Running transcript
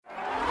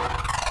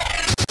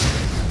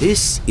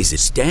This is a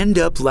Stand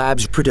Up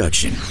Labs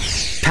production,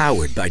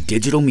 powered by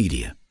digital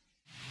media.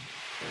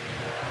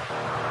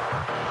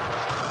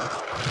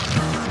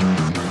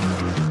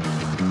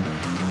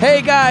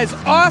 Hey guys,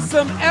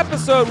 awesome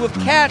episode with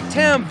Kat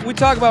Timpf. We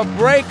talk about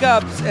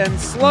breakups and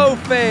slow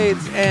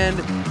fades and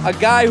a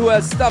guy who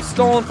has stuff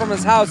stolen from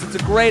his house. It's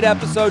a great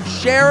episode.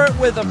 Share it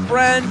with a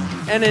friend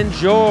and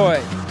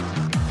enjoy.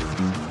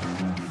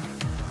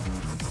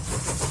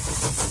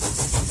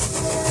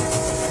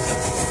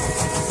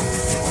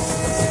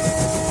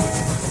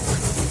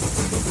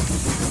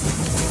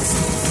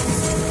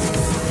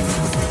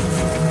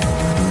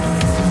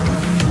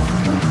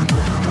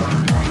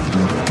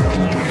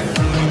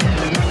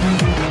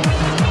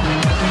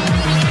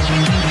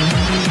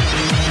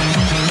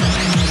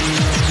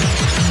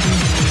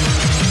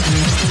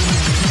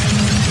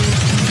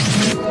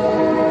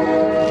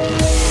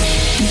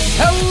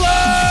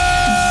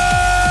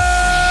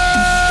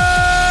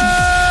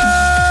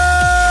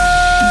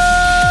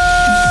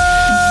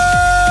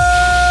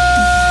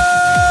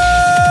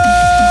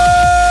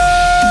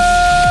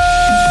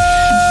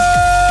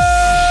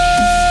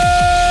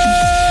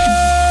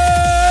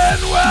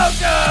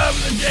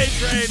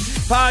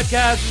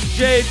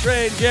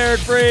 J-Train, Jared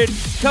Freid,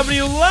 coming to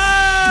you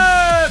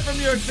live from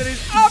New York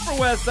City's Upper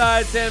West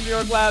Side. Sam New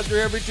York Labs are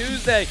here every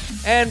Tuesday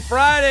and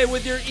Friday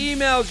with your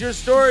emails, your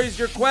stories,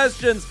 your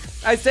questions.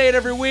 I say it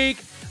every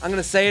week. I'm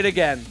going to say it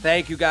again.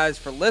 Thank you guys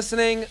for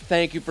listening.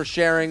 Thank you for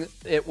sharing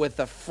it with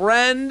a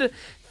friend.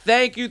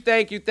 Thank you.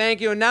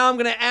 And now I'm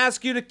going to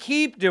ask you to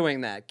keep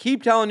doing that.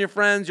 Keep telling your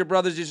friends, your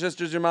brothers, your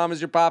sisters, your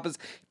mamas, your papas.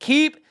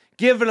 Keep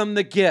giving them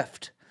the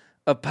gift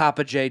of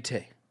Papa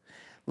JT.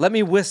 Let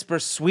me whisper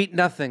sweet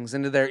nothings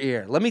into their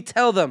ear. Let me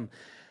tell them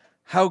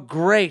how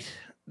great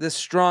this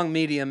strong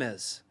medium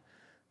is.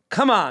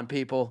 Come on,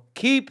 people.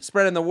 Keep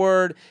spreading the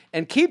word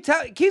and keep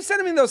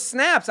sending me those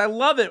snaps. I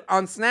love it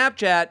on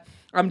Snapchat.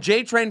 I'm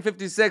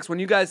JTrain56 when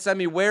you guys send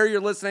me where you're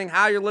listening,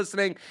 how you're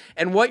listening,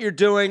 and what you're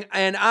doing.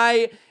 And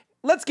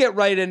let's get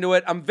right into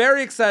it. I'm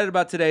very excited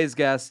about today's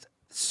guest.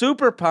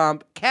 Super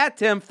pumped. Kat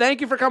Timpf,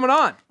 thank you for coming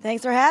on.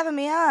 Thanks for having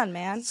me on,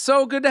 man.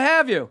 So good to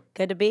have you.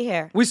 Good to be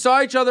here. We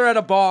saw each other at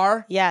a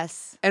bar.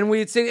 Yes. And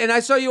I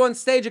saw you on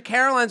stage at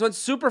Caroline's. Went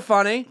super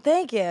funny.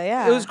 Thank you,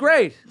 yeah. It was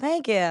great.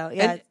 Thank you.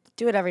 Yeah,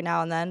 do it every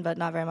now and then, but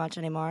not very much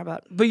anymore.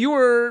 But you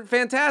were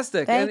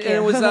fantastic. Thank you.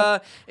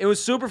 And it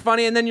was super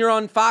funny. And then you're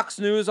on Fox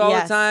News all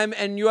Yes. the time,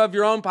 and you have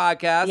your own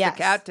podcast, Yes. The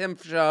Kat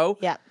Timpf Show.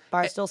 yeah,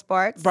 Barstool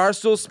Sports.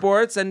 Barstool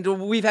Sports, and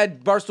we've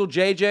had Barstool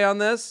JJ on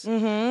this,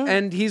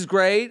 and he's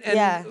great. And,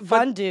 Yeah,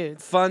 fun dude.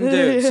 Fun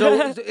dude.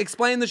 So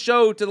explain the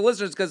show to the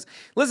listeners, because,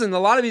 listen, a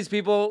lot of these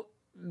people,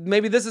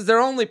 maybe this is their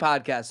only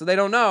podcast, so they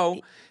don't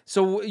know.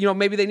 So,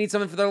 maybe they need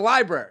something for their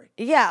library.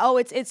 Yeah,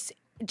 it's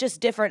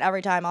just different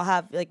every time. I'll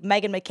have, like,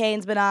 Meghan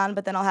McCain's been on,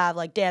 but then I'll have,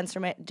 like, Dan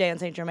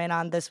St. Germain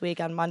on this week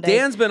on Monday.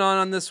 Dan's been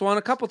on this one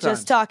a couple times.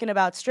 Just talking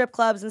about strip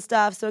clubs and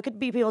stuff. So it could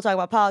be people talking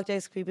about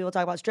politics, it could be people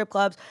talking about strip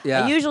clubs.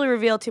 Yeah. I usually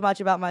reveal too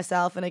much about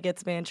myself, and it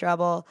gets me in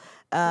trouble.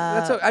 What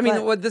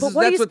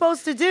are you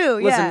supposed to do?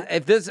 Listen,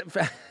 if this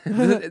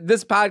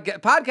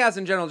podcast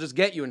in general just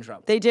get you in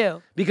trouble. They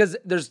do. Because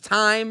there's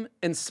time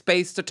and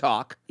space to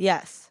talk.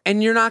 Yes.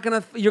 And you're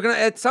gonna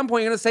at some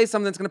point you're gonna say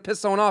something that's gonna piss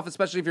someone off,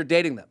 especially if you're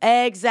dating them.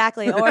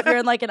 Exactly. Or if you're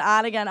in like an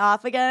on again,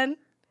 off again.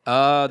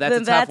 Oh, that's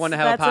a tough one to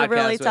have a podcast with.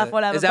 That's a really tough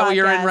one to have a podcast. Is that what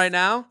you're in right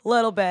now?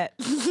 Little bit.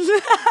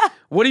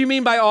 What do you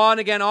mean by on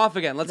again, off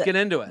again? Let's get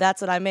into it. That's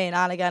what I mean.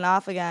 On again,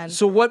 off again.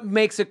 So what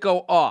makes it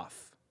go off?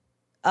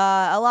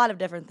 A lot of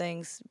different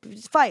things.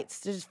 Just fights.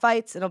 There's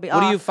fights, and it'll be What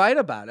off. do you fight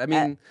about? I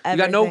mean, you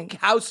got no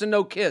house and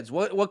no kids.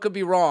 What could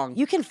be wrong?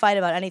 You can fight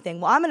about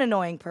anything. Well, I'm an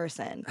annoying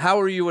person. How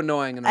are you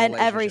annoying in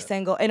a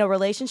relationship? In a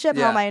relationship,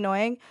 Yeah. how am I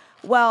annoying?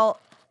 Well,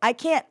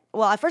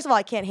 first of all,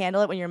 I can't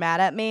handle it when you're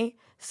mad at me.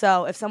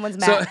 So if someone's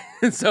mad,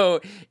 so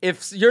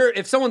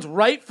if someone's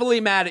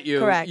rightfully mad at you,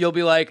 Correct. You'll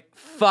be like,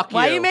 "Fuck you."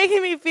 Why are you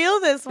making me feel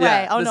this way?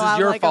 Yeah, oh this no, is I'm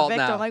your like fault a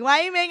victim. now. Like, why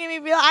are you making me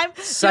feel? I'm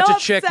such a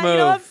chick upset, move. You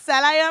know how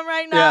upset I am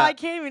right now? Yeah. I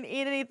can't even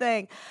eat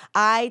anything.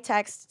 I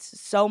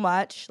text so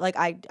much, like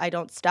I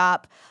don't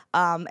stop,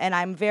 and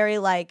I'm very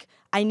like.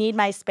 I need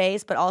my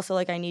space, but also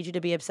like I need you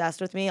to be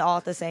obsessed with me all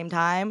at the same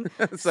time.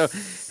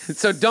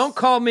 So don't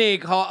call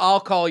me. I'll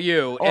call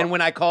you. And when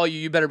I call you,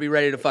 you better be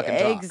ready to fucking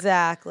talk.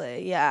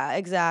 Exactly. Yeah.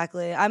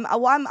 Exactly.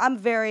 I'm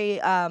very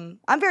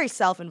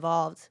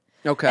self-involved.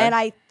 Okay. And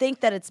I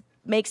think that it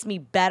makes me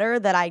better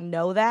that I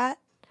know that.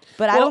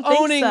 But I don't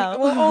think so.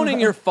 Well, owning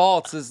your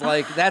faults is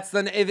like it's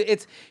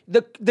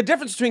the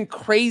difference between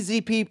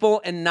crazy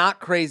people and not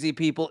crazy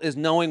people is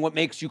knowing what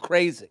makes you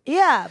crazy.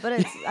 Yeah,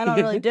 but I don't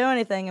really do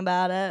anything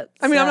about it.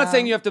 I mean, I'm not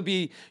saying you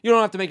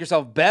don't have to make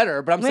yourself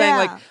better, but I'm saying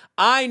like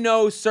I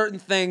know certain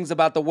things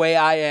about the way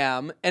I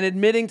am, and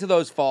admitting to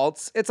those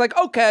faults, it's like,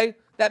 okay,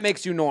 that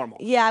makes you normal.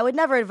 Yeah, I would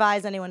never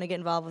advise anyone to get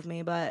involved with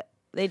me, but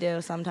they do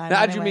sometimes. Now,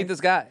 how'd you meet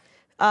this guy?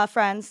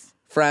 Friends.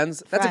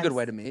 Friends. That's a good Friends.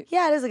 way to meet.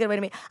 Yeah, it is a good way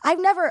to meet. I've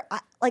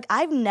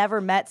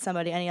never met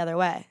somebody any other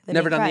way. Than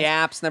Never being done the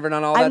friends. apps, never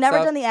done all that I've never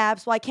stuff? done the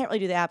apps. Well, I can't really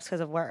do the apps because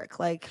of work.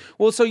 Like,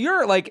 Well, so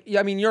you're like,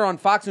 I mean, you're on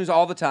Fox News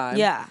all the time.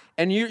 Yeah.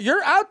 And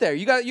you're out there.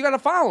 You got a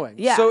following.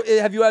 Yeah. So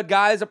have you had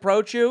guys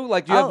approach you?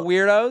 Like, do you have Oh.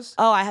 weirdos?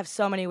 oh, I have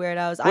so many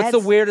weirdos. What's the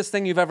weirdest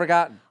thing you've ever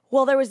gotten?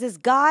 Well, there was this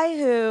guy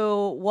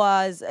who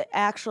was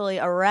actually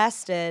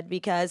arrested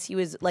because he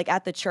was like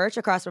at the church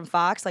across from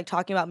Fox, like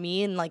talking about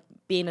me and like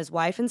being his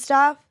wife and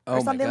stuff Oh or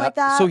my something God. like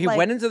that. So he like,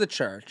 went into the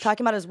church.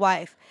 talking about his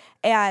wife.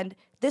 And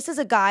this is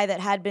a guy that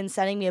had been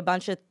sending me a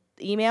bunch of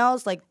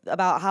emails like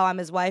about how I'm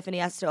his wife and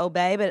he has to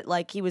obey, but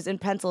like he was in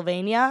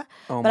Pennsylvania.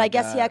 Oh but my I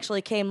guess he God.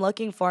 actually came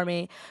looking for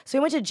me. So he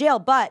went to jail,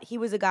 but he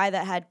was a guy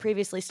that had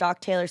previously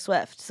stalked Taylor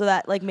Swift. So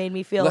that like made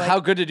me feel like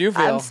How good did you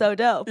feel? I'm so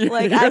dope.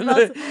 Like You're I in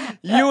felt, the-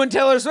 you and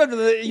Taylor Swift, you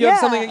Yeah, have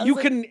something I you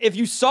was can, if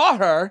you saw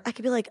her, I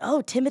could be like,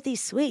 oh, Timothy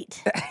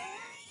Sweet. you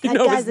That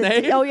know guy's his a-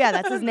 name? oh yeah,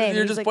 that's his name.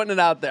 You're He's just like- putting it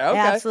out there. Okay.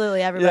 Yeah,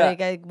 absolutely,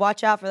 everybody.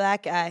 Watch out for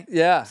that guy.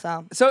 Yeah.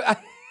 So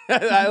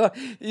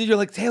you're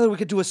like, Taylor, we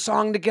could do a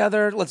song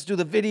together. Let's do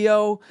the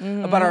video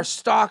about our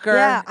stalker.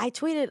 yeah, I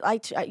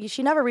tweeted.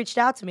 She never reached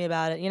out to me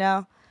about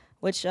it.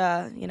 Which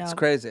It's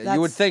crazy. You that's-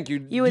 would think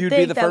you'd you would be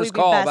think the that first we'd be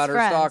call best about her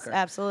friends. stalker.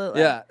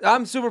 Absolutely. Yeah,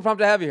 I'm super pumped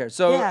to have you here.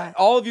 So Yeah.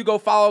 all of you go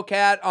follow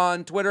Kat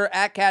on Twitter,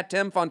 at Kat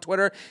Timpf on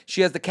Twitter.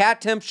 She has the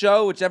Kat Timpf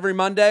Show, which every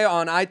Monday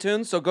on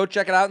iTunes. So go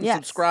check it out and Yes.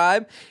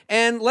 subscribe.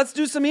 And let's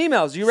do some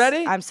emails. You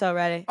ready? I'm so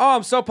ready. Oh,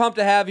 I'm so pumped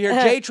to have you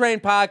here.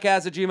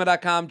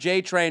 JTrainPodcast@gmail.com.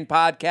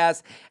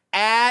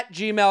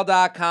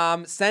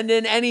 JTrainPodcast@gmail.com. Send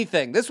in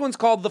anything. This one's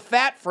called The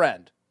Fat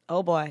Friend.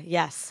 Oh boy,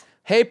 yes.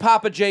 Hey,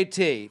 Papa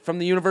JT from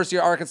the University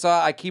of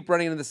Arkansas. I keep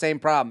running into the same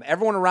problem.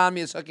 Everyone around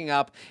me is hooking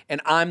up,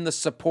 and I'm the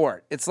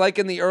support. It's like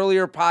in the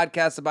earlier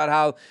podcast about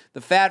how the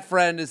fat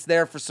friend is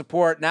there for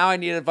support. Now I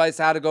need advice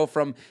how to go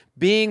from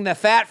being the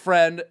fat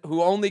friend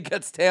who only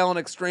gets tail on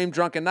extreme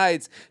drunken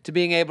nights to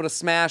being able to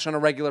smash on a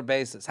regular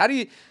basis. Do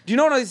you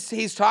know what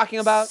he's talking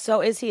about? So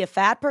is he a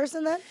fat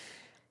person then?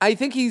 I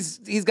think he's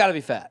got to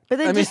be fat. But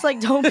then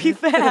don't be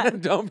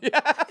fat. Don't be.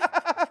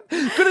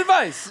 Good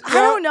advice. I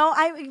don't know.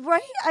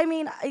 I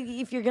mean,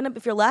 if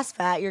you're less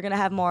fat, you're gonna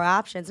have more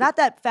options. Not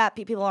that fat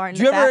people aren't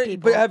Do you fat ever?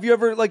 people. But have you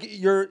ever like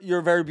you're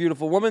a very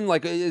beautiful woman?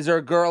 Like, is there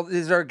a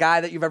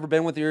guy that you've ever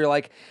been with where you're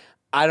like,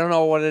 I don't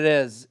know what it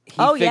is. He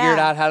Oh, figured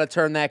yeah. out how to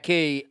turn that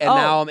key, and Oh.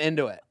 now I'm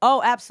into it.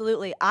 Oh,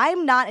 absolutely.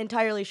 I'm not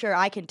entirely sure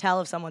I can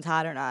tell if someone's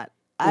hot or not.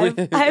 I've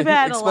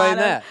had Explain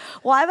that.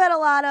 I've had a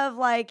lot of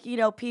like,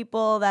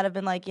 people that have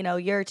been like,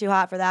 you're too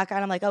hot for that guy.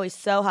 And I'm like, oh, he's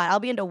so hot. I'll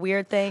be into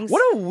weird things.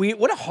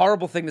 What a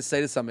horrible thing to say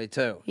to somebody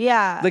too.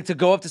 Yeah. Like to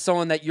go up to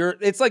someone that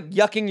it's like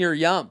yucking your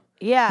yum.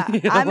 Yeah. You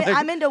know,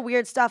 I'm into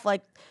weird stuff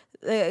like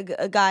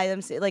a guy,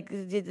 like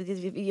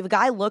if a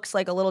guy looks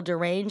like a little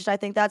deranged, I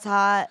think that's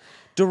hot.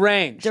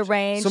 Deranged.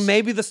 So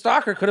maybe the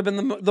stalker could have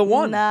been the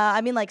one. Nah,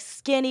 I mean like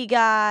skinny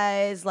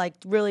guys, like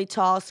really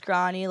tall,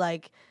 scrawny,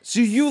 like. So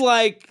you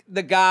like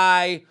the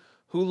guy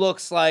who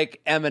looks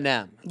like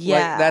Eminem?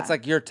 Yeah. That's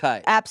like your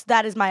type.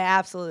 That is my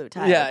absolute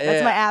type. Yeah, That's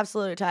yeah. my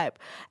absolute type.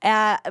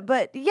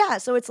 But yeah,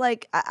 so it's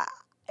like,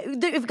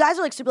 if guys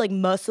are like super like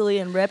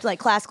muscly and ripped, like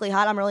classically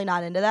hot, I'm really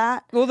not into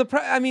that. Well,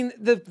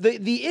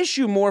 the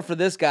issue more for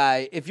this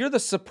guy, if you're the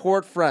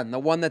support friend, the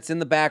one that's in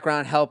the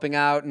background helping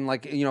out and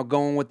like,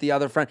 going with the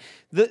other friend,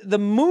 the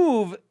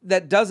move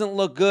that doesn't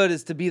look good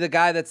is to be the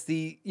guy that's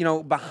the,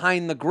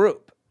 behind the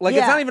group. Like,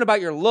 it's Yeah. not even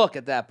about your look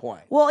at that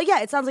point. Well,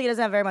 yeah, it sounds like he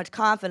doesn't have very much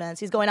confidence.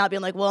 He's going out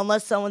being like, well,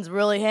 unless someone's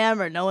really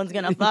hammered, no one's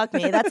gonna fuck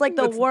me. That's like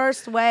the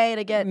worst way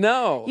to get.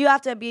 No. You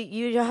have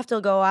to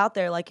go out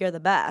there like you're the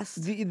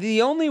best.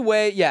 The only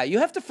way, you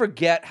have to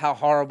forget how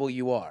horrible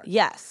you are.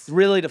 Yes.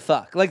 Really to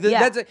fuck. Like,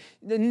 Yeah.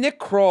 Nick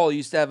Kroll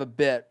used to have a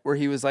bit where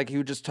he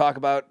would just talk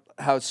about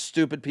how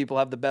stupid people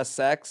have the best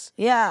sex.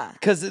 Yeah.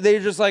 Because they're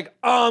just like,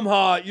 I'm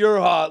hot, you're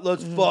hot,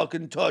 let's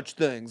fucking touch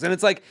things. And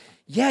it's like,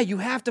 yeah, you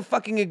have to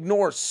fucking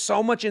ignore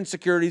so much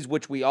insecurities,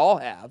 which we all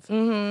have.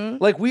 Mm-hmm.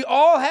 Like, we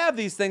all have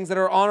these things that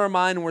are on our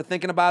mind and we're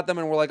thinking about them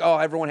and we're like, oh,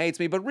 everyone hates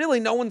me. But really,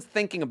 no one's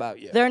thinking about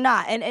you. They're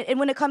not. And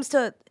when it comes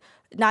to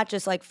not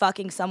just like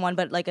fucking someone,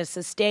 but like a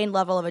sustained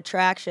level of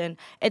attraction,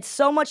 it's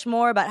so much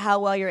more about how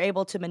well you're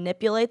able to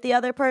manipulate the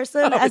other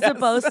person as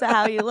opposed to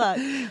how you look.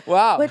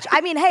 Wow. Which,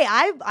 I mean, hey,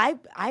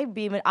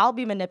 I'll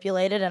be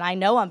manipulated and I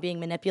know I'm being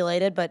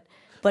manipulated, but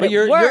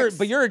it works.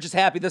 You're just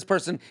happy this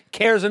person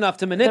cares enough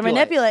to manipulate. To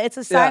manipulate, it's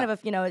a sign Yeah.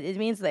 of it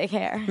means they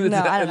care. No, I don't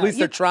At know. least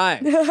they're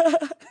trying.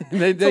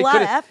 It's a lot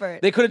of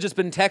effort. They could have just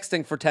been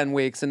texting for 10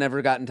 weeks and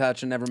never got in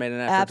touch and never made an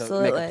effort to make a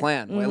Absolutely.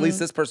 plan. Well, at least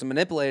this person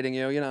manipulating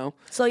you,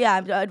 So yeah,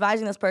 I'm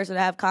advising this person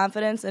to have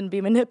confidence and be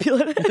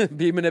manipulative.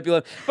 be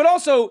manipulative. But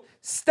also,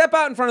 step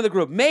out in front of the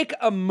group. Make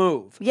a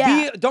move.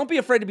 Yeah. Don't be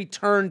afraid to be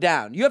turned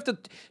down. You have to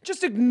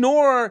just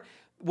ignore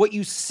what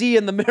you see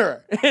in the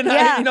mirror. And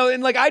Yeah.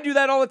 I do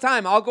that all the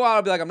time. I'll go out,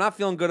 I'll be like, I'm not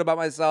feeling good about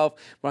myself,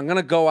 but I'm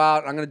gonna go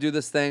out, I'm gonna do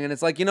this thing. And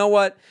it's like, you know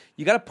what?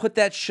 You gotta put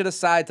that shit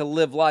aside to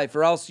live life,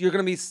 or else you're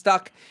gonna be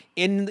stuck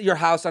in your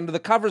house under the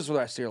covers for the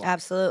rest of your life.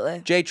 Absolutely.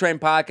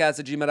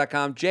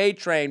 JTrainPodcast@gmail.com.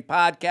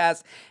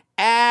 JTrainPodcast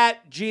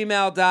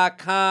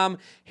 @gmail.com.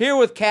 Here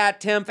with Kat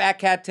Timpf at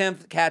Kat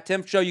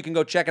Timpf Show. You can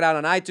go check it out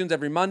on iTunes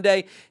every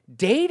Monday.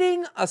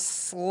 Dating a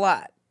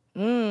slut.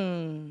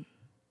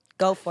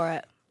 Go for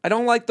it. I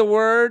don't like the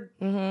word,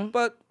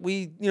 but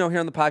we, here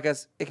on the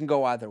podcast, it can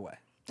go either way.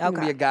 You can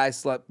Okay. be a guy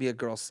slut, be a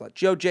girl slut.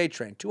 Joe J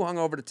Train, too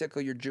hungover to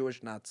tickle your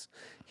Jewish nuts.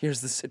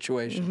 Here's the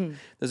situation.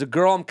 There's a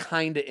girl I'm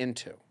kind of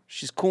into.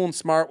 She's cool and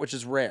smart, which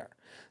is rare.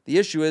 The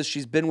issue is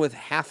she's been with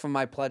half of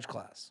my pledge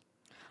class.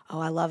 Oh,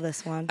 I love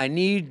this one. I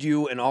need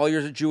you and all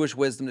your Jewish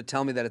wisdom to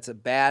tell me that it's a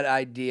bad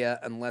idea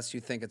unless you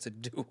think it's a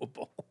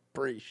doable.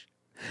 Preach.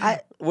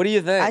 What do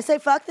you think? I say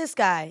fuck this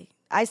guy.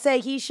 I say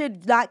he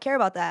should not care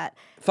about that.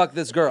 Fuck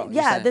this girl.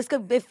 Yeah, this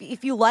could,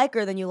 if you like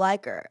her, then you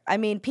like her. I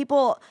mean,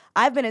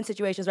 I've been in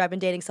situations where I've been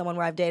dating someone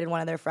where I've dated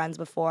one of their friends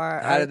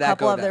before, How or did a that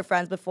couple go of down? their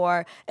friends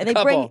before, and A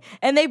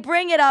they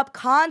bring it up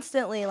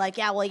constantly. Like,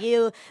 yeah,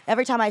 well,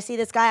 every time I see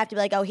this guy, I have to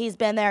be like, oh, he's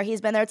been there.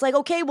 It's like,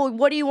 okay, well,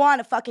 what do you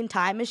want? A fucking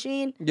time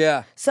machine?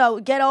 Yeah. So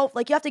you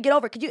have to get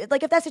over. Could you,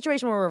 if that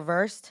situation were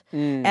reversed,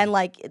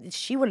 and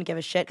she wouldn't give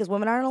a shit because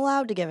women aren't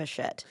allowed to give a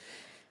shit.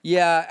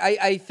 Yeah,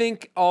 I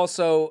think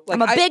also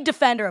I'm a big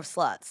defender of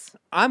sluts.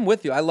 I'm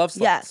with you. I love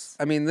sluts. Yes.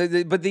 I mean, I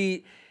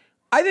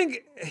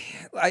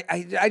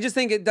just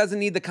think it doesn't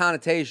need the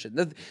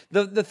connotation.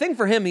 The thing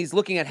for him, he's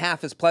looking at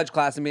half his pledge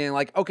class and being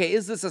like, okay,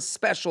 is this a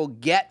special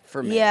get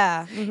for me?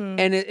 Yeah.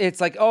 And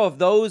it's like, oh, if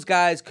those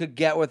guys could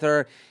get with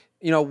her,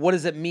 what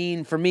does it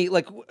mean for me?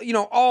 Like,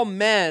 all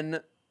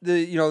men,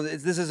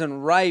 this isn't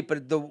right,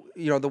 but the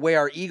way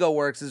our ego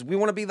works is we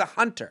want to be the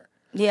hunter.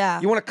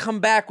 Yeah. You want to come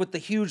back with the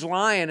huge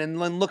lion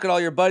and then look at all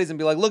your buddies and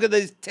be like, look at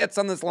these tits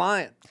on this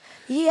lion.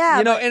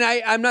 Yeah. And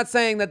I'm not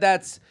saying that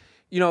that's,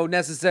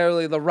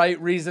 necessarily the right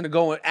reason to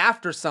go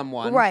after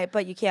someone. Right,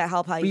 but you can't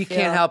help how you feel.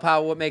 Can't help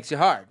what makes you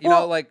hard.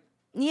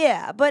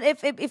 Yeah, but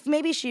if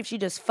maybe she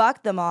just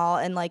fucked them all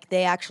and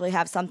they actually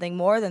have something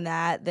more than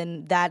that,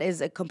 then that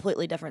is a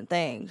completely different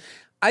thing.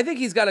 I think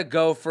he's got to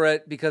go for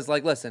it because,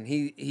 listen,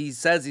 he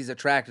says he's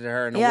attracted to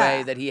her in a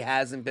way that he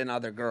hasn't been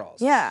other girls.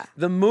 Yeah.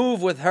 The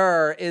move with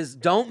her is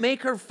don't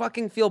make her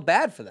fucking feel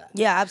bad for that.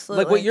 Yeah,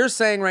 absolutely. Like what you're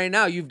saying right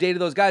now, you've dated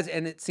those guys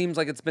and it seems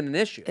like it's been an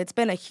issue. It's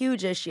been a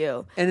huge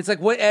issue. And it's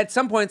at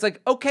some point, it's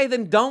like, okay,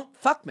 then don't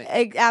fuck me.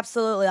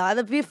 Absolutely.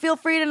 You feel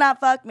free to not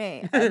fuck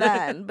me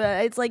then.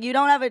 But it's like you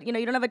don't have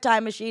a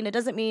time machine. It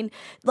doesn't mean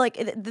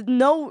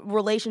no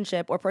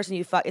relationship or person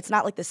you fuck, it's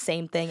not like the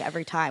same thing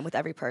every time with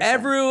every person.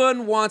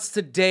 Everyone wants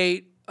to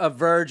date a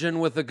virgin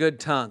with a good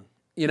tongue.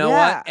 You know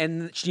what?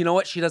 And you know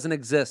what? She doesn't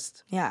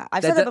exist. Yeah,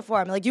 I've said that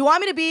before. I'm like, do you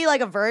want me to be like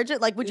a virgin?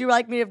 Like, would you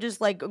like me to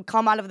just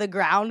come out of the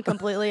ground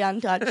completely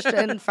untouched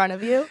in front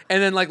of you?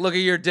 And then look at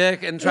your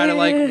dick and try to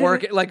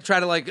work it, try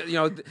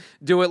to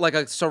do it like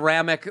a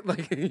ceramic,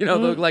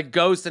 like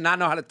ghost and not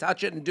know how to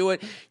touch it and do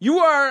it.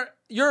 Your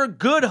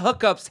good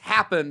hookups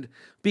happened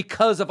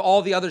because of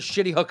all the other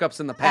shitty hookups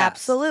in the past.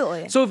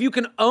 Absolutely. So if you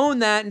can own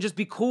that and just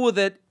be cool with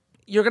it,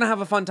 you're going to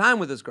have a fun time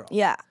with this girl.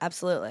 Yeah,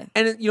 absolutely.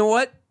 And you know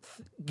what?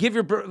 Give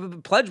your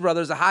Pledge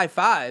Brothers a high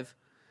five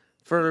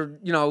for,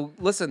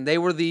 listen, they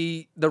were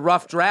the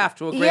rough draft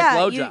to a great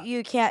blowjob.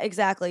 You can't,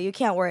 exactly. You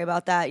can't worry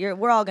about that.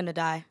 We're all going to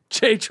die.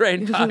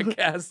 JTrain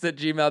Podcast at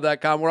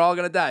gmail.com. We're all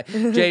going to die.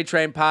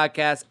 JTrain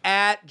Podcast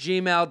at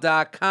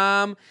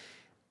gmail.com.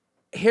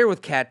 Here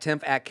with Kat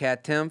Timpf at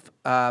Kat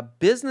Timpf.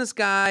 Business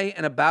guy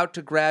and about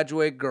to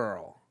graduate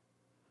girl.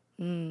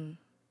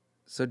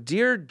 So,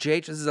 dear J,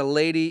 this is a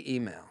lady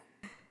email.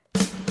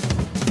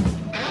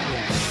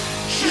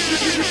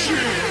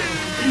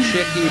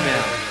 Chick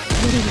email.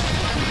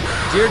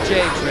 Dear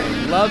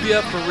J-Train, love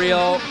you for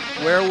real.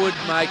 Where would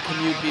my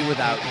commute be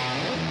without you?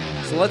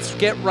 So let's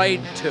get right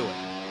to it.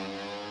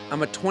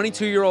 I'm a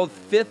 22-year-old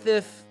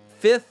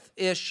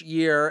fifth-ish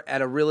year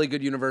at a really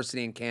good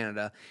university in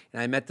Canada,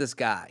 and I met this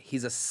guy.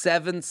 He's a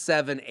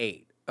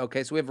 778.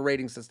 Okay, so we have a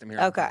rating system here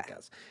on the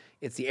podcast.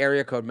 It's the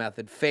area code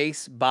method: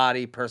 face,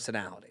 body,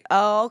 personality.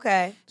 Oh,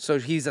 okay. So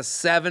he's a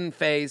 7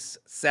 face,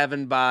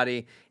 7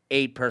 body,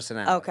 8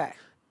 personality. Okay.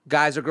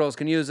 Guys or girls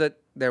can use it.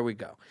 There we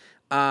go.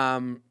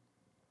 Where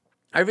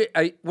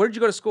did you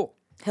go to school?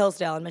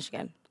 Hillsdale in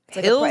Michigan.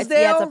 It's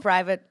Hillsdale? It's a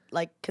private,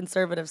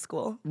 conservative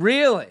school.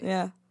 Really?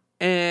 Yeah.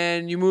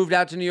 And you moved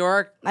out to New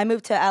York? I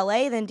moved to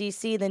LA, then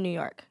DC, then New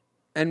York.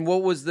 And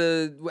what was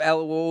the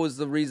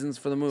reasons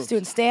for the move?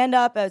 Doing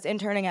stand-up. I was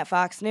interning at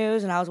Fox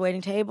News, and I was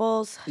waiting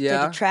tables.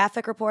 Yeah. Did the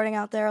traffic reporting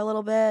out there a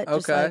little bit.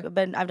 Okay.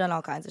 I've done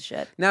all kinds of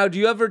shit. Now, do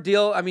you ever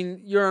deal? I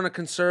mean, you're on a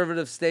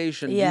conservative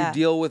station. Yeah. Do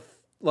you deal with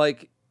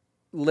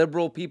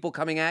liberal people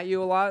coming at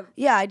you a lot?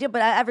 Yeah, I did,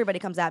 but everybody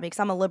comes at me because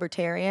I'm a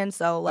libertarian.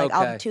 So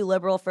I'll be too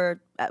liberal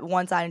for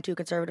one side and too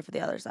conservative for the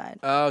other side.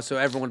 Oh, so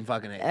everyone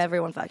fucking hates.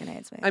 Everyone fucking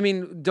hates me. I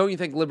mean, don't you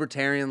think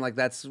libertarian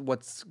that's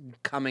what's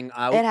coming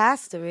out? It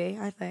has to be,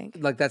 I think.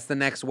 That's the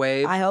next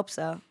wave. I hope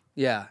so.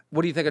 Yeah.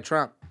 What do you think of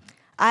Trump?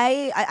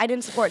 I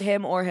didn't support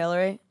him or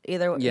Hillary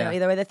either. Yeah.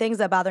 Either way, the things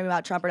that bother me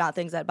about Trump are not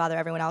things that bother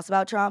everyone else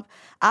about Trump.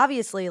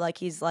 Obviously, like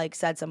he's like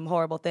said some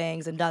horrible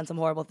things and done some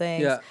horrible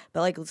things. Yeah.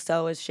 But like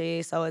so is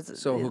she. So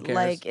who cares?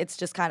 Like it's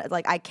just kind of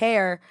like I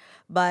care,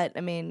 but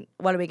I mean,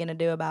 what are we gonna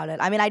do about it?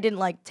 I mean, I didn't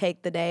like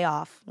take the day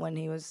off when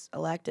he was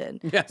elected.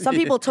 Yeah. Some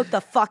people took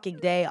the fucking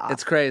day off.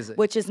 It's crazy.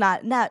 Which is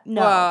not no.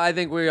 Well, I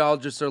think we all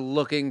just are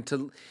looking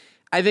to.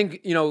 I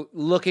think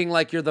looking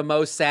like you're the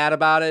most sad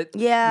about it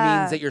Yeah.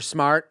 means that you're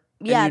smart.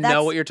 Yeah, and you know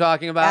that's- what you're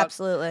talking about.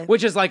 absolutely.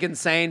 Which is like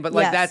insane, but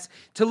like Yes. that's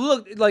to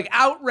look like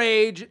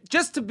outrage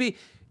just to be.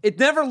 It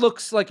never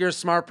looks like you're a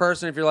smart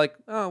person if you're like,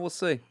 oh, we'll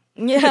see.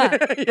 Yeah,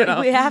 know?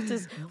 we have to.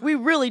 We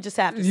really just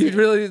have to. See. You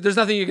really, there's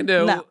nothing you can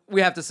do. No.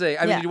 We have to see.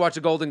 I mean, Yeah. did you watch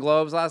the Golden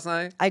Globes last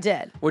night? I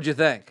did. What'd you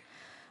think?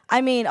 I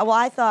mean, well,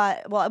 I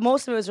thought,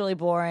 most of it was really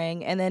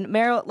boring, and then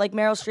Meryl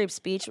Streep's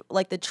speech,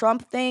 like the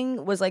Trump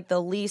thing, was like the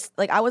least.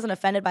 Like I wasn't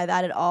offended by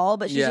that at all,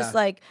 but she's Yeah. just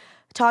like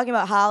talking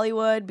about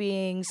Hollywood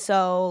being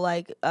so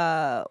like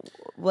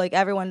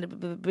everyone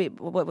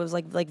what was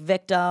like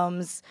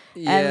victims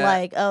and Yeah.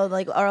 like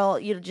or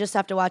you just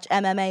have to watch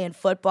MMA and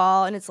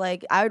football, and it's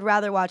like I would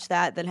rather watch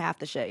that than half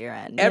the shit you're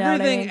in. You know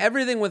what I mean?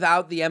 Everything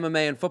without the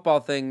MMA and football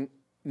thing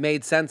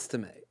made sense to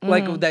me.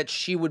 Like that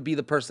she would be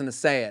the person to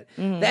say it.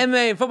 The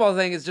MMA and football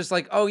thing is just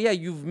like, oh yeah,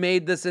 you've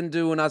made this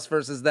into an us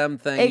versus them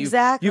thing.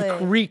 Exactly.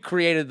 You've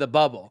recreated the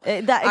bubble.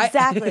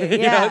 Exactly.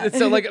 Yeah.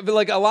 So like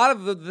a lot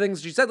of the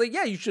things she said, like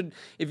yeah, you should,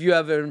 if you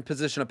have a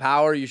position of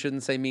power, you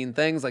shouldn't say mean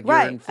things. Like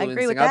Right. you're influencing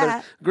Agree with others.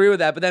 that. Agree with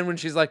that. But then when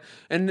she's like,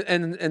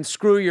 and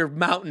screw your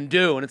Mountain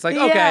Dew, and it's like,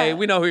 Yeah. okay,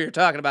 we know who you're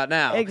talking about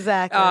now.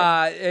 Exactly.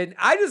 And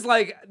I just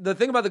like the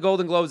thing about the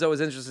Golden Globes that was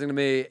interesting to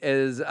me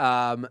is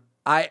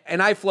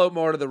I float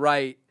more to the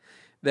right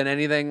than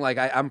anything. Like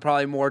I'm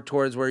probably more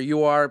towards where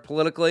you are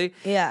politically.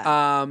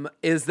 Yeah.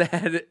 Is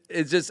that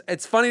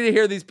it's funny to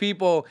hear these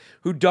people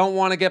who don't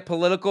want to get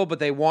political, but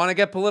they want to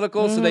get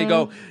political, so they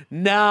go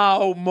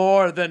now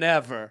more than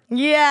ever.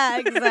 Yeah,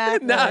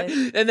 exactly. Now,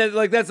 and then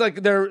like that's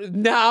like they're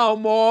now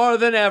more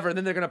than ever. And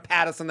then they're gonna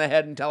pat us on the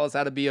head and tell us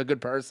how to be a good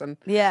person.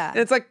 Yeah. And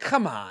it's like,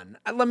 come on,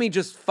 let me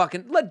just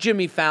let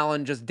Jimmy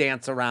Fallon just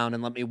dance around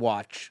and let me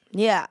watch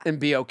Yeah. and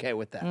be okay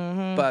with that.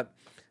 But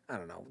I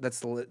don't know.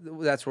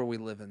 That's where we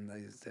live in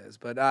these days.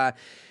 But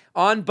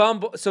on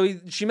Bumble, so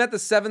she met the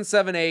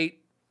 778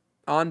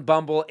 on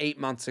Bumble 8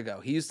 months ago.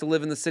 He used to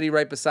live in the city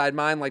right beside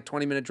mine, like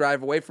 20-minute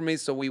drive away from me.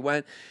 So we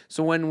went.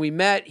 So when we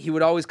met, he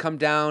would always come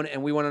down,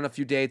 and we went on a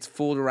few dates,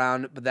 fooled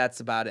around, but that's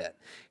about it.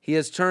 He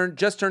has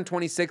just turned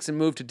 26 and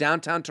moved to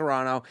downtown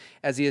Toronto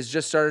as he has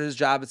just started his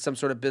job at some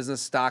sort of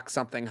business stock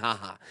something,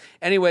 haha.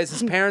 Anyways,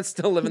 his parents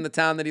still live in the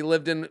town that he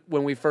lived in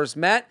when we first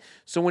met.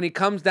 So when he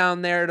comes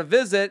down there to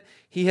visit,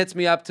 he hits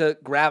me up to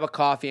grab a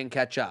coffee and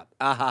catch up.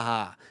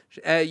 Ah,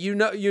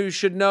 you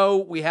should know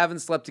we haven't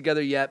slept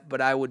together yet, but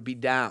I would be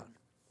down.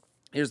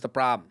 Here's the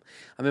problem.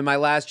 I'm in my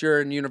last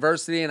year in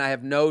university and I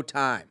have no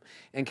time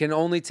and can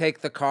only take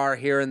the car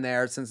here and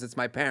there since it's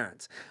my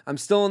parents. I'm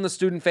still in the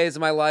student phase of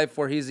my life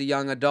where he's a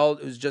young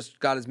adult who's just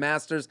got his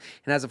master's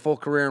and has a full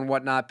career and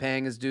whatnot,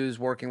 paying his dues,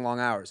 working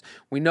long hours.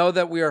 We know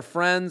that we are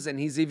friends, and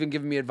he's even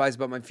given me advice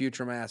about my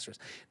future master's.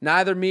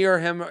 Neither me or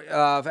him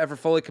ever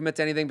fully commit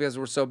to anything because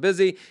we're so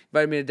busy. He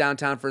invited me to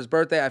downtown for his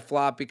birthday. I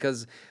flopped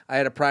because I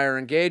had a prior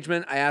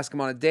engagement. I asked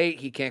him on a date.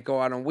 He can't go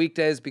out on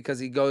weekdays because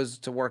he goes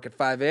to work at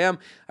 5 a.m.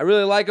 I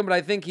really like him, but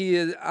I think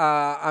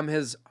I'm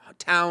his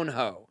town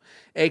hoe.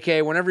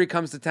 AKA, whenever he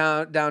comes to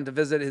town down to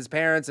visit his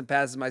parents and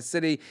passes my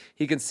city,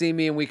 he can see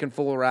me and we can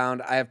fool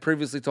around. I have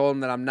previously told him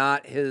that I'm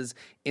not his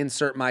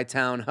insert my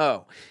town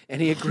hoe. And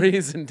he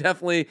agrees and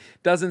definitely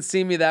doesn't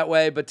see me that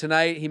way. But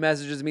tonight he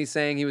messages me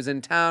saying he was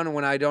in town, and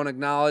when I don't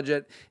acknowledge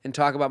it and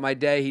talk about my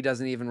day, he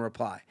doesn't even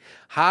reply.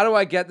 How do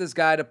I get this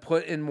guy to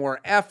put in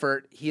more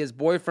effort? He is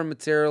boyfriend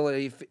material,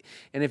 and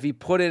if he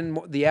put in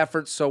the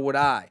effort, so would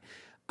I.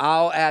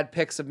 I'll add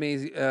pics of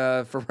me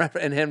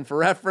and him for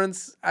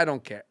reference. I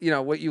don't care. You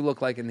know, what you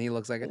look like and he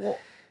looks like it. Well,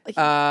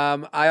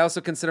 I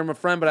also consider him a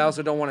friend, but I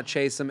also don't want to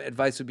chase him.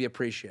 Advice would be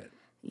appreciated.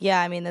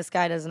 Yeah, I mean, this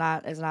guy is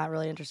not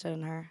really interested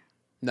in her.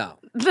 No.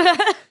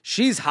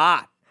 She's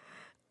hot.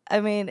 I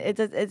mean,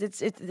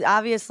 it's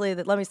obviously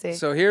that. Let me see.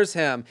 So here's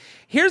him.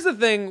 Here's the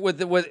thing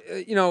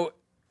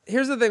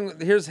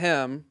here's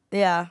him.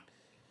 Yeah.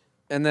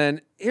 And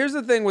then here's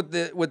the thing with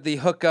the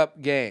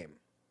hookup game.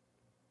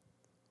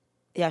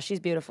 Yeah, she's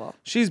beautiful.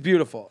 She's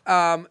beautiful.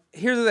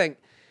 Here's the thing.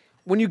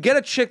 When you get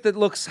a chick that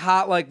looks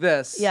hot like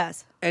this,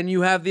 yes, and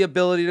you have the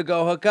ability to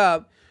go hook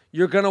up,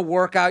 you're going to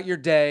work out your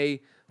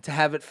day to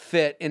have it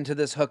fit into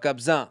this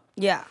hookup zone.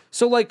 Yeah.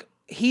 So, like,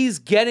 he's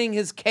getting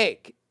his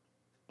cake,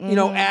 you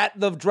know, at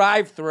the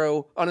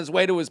drive-thru on his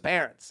way to his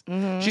parents.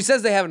 Mm-hmm. She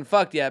says they haven't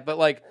fucked yet, but,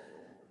 like,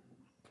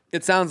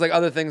 it sounds like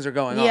other things are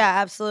going on. Yeah,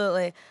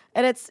 absolutely.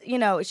 And it's, you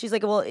know, she's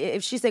like, well,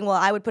 if she's saying, well,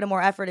 I would put in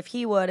more effort if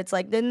he would, it's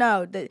like, then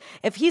no.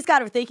 If he's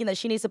got her thinking that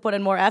she needs to put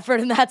in more effort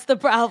and that's the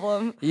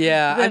problem.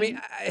 Yeah, I mean.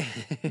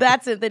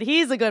 That's it, that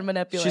he's a good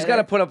manipulator. She's got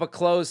to put up a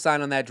close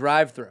sign on that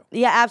drive-thru.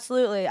 Yeah,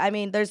 absolutely. I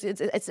mean,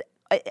 it's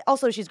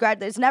also she's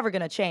graduated. It's never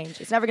gonna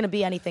change. It's never gonna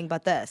be anything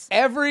but this.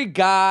 Every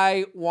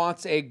guy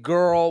wants a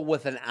girl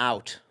with an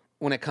out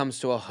when it comes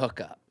to a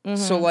hookup.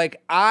 So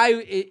like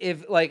I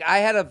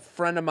had a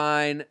friend of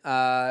mine,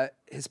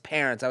 his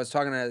parents. I was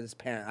talking to his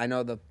parent. I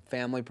know the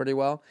family pretty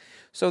well.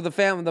 So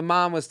the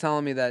mom was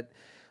telling me that,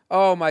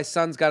 oh, my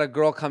son's got a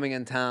girl coming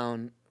in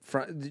town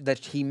that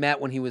he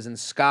met when he was in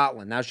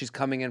Scotland. Now she's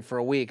coming in for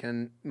a week,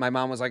 and my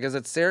mom was like, "Is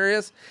it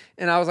serious?"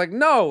 And I was like,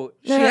 "No,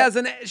 she has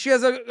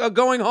a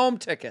going home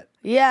ticket."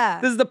 Yeah.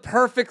 This is the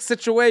perfect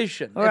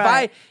situation.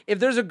 Right. If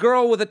there's a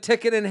girl with a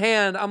ticket in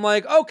hand, I'm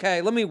like,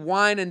 okay, let me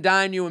wine and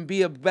dine you and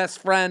be a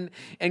best friend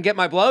and get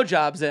my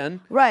blowjobs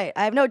in. Right.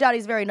 I have no doubt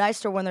he's very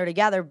nice to her when they're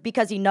together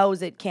because he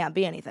knows it can't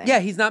be anything. Yeah,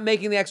 he's not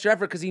making the extra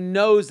effort because he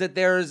knows that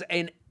there's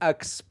an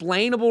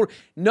explainable.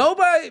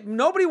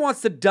 Nobody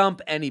wants to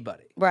dump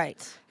anybody.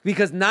 Right.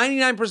 Because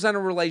 99%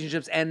 of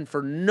relationships end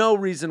for no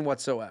reason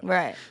whatsoever.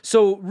 Right.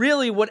 So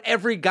really what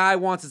every guy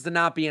wants is to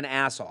not be an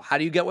asshole. How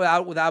do you get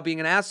out without being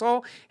an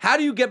asshole? How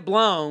do you get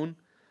blown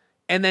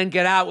and then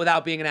get out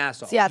without being an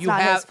asshole? So yeah, it's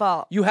not his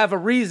fault. You have a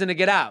reason to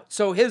get out.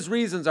 So his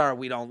reasons are,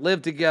 we don't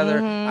live together,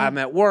 I'm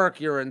at work,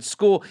 you're in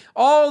school.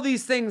 All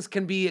these things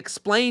can be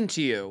explained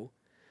to you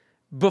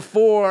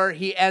before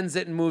he ends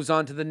it and moves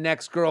on to the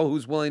next girl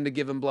who's willing to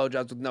give him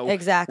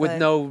blowjobs with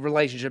no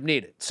relationship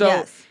needed. So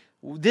Yes.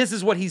 This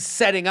is what he's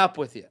setting up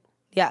with you.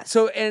 Yes.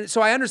 So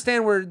I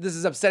understand where this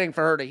is upsetting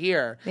for her to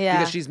hear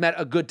because she's met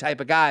a good type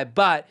of guy.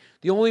 But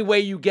the only way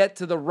you get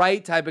to the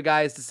right type of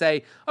guy is to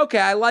say, okay,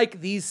 I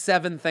like these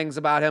 7 things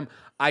about him.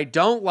 I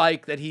don't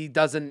like that he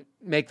doesn't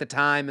make the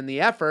time and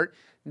the effort.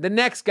 The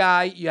next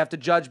guy, you have to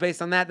judge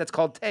based on that. That's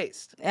called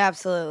taste.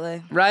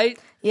 Absolutely. Right?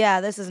 Yeah,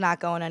 this is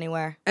not going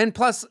anywhere. And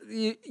plus,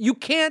 you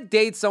can't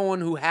date someone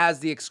who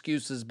has the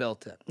excuses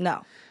built in.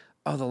 No.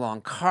 Oh, the long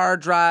car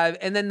drive.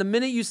 And then the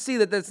minute you see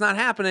that that's not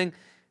happening,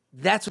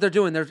 that's what they're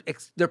doing.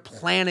 They're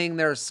planning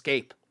their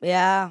escape.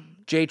 Yeah.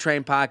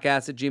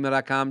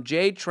 JTrainPodcast@gmail.com.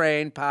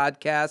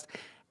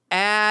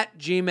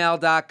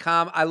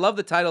 JTrainPodcast@gmail.com. I love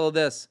the title of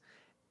this.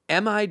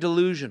 Am I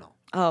delusional?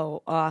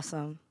 Oh,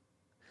 awesome.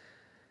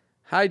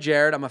 Hi,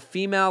 Jared. I'm a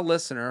female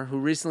listener who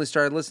recently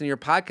started listening to your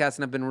podcast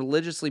and I've been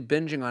religiously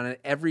binging on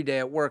it every day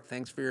at work.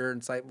 Thanks for your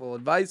insightful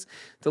advice.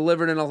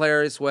 Delivered in a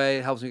hilarious way.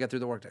 It helps me get through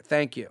the workday.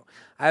 Thank you.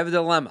 I have a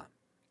dilemma.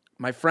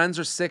 My friends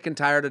are sick and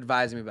tired of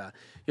advising me about it.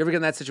 You ever get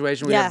in that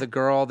situation where you have the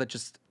girl that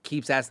just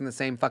keeps asking the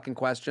same fucking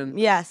question?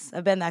 Yes,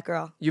 I've been that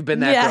girl. You've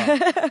been that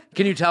girl.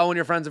 Can you tell when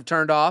your friends have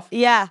turned off?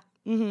 Yeah.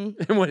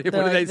 Mm-hmm. And what do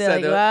they say?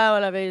 Like, well,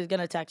 whatever, he's going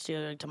to text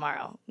you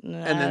tomorrow.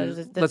 And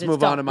then let's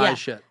move on to my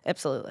shit.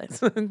 Absolutely.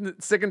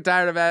 Sick and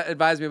tired of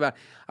advising me about it.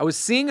 I was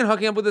seeing and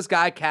hooking up with this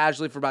guy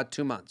casually for about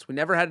 2 months. We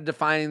never had a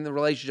defining the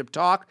relationship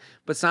talk,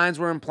 but signs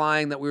were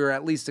implying that we were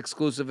at least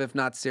exclusive, if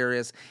not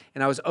serious,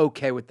 and I was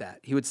okay with that.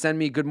 He would send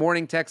me good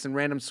morning texts and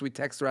random sweet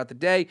texts throughout the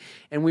day,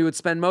 and we would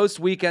spend most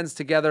weekends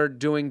together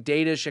doing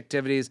date-ish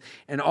activities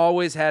and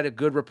always had a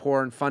good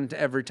rapport and fun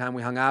every time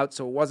we hung out,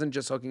 so it wasn't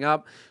just hooking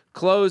up.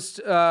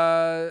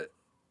 It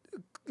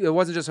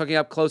wasn't just hooking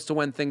up close to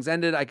when things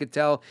ended. I could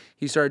tell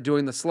he started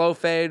doing the slow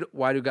fade.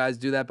 Why do guys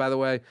do that, by the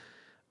way?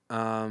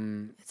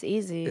 It's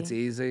easy. It's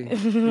easy.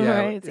 Yeah.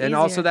 Right, it's and easier.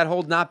 also that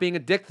whole not being a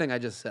dick thing I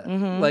just said.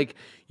 Like,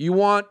 you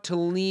want to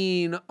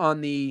lean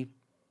on you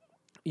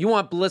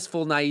want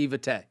blissful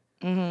naivete.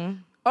 I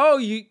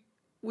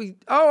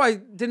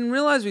didn't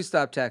realize we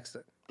stopped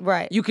texting.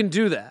 Right. You can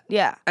do that.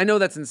 Yeah. I know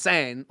that's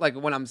insane, like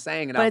when I'm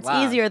saying it But out it's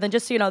loud. easier than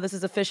just, this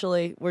is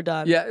officially, we're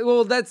done. Yeah,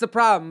 well, that's the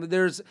problem.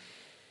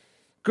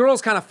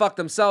 Girls kind of fuck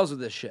themselves with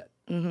this shit.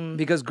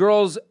 Because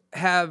girls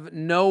have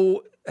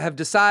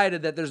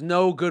decided that there's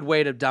no good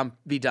way to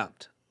be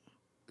dumped.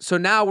 So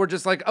now we're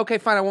just like, okay,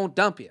 fine, I won't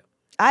dump you.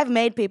 I've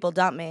made people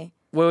dump me.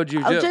 What would you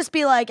do? I'll just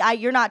be like,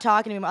 you're not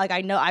talking to me anymore. Like,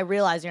 I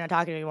realize you're not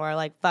talking to me anymore.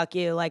 Like, fuck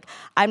you. Like,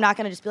 I'm not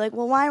going to just be like,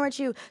 well, why aren't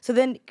you? So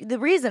then the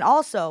reason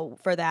also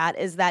for that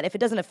is that if it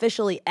doesn't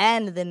officially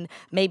end, then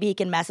maybe he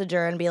can message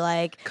her and be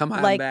like, come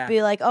on back.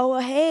 Be like, oh,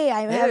 hey,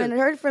 I haven't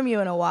heard from you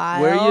in a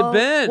while. Where you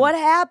been? What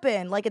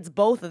happened? Like, it's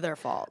both of their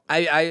fault.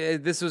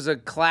 This was a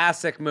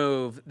classic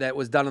move that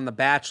was done on The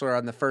Bachelor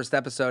on the first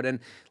episode. And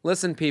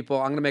listen, people,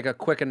 I'm going to make a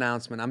quick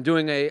announcement. I'm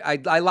doing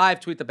I live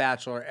tweet The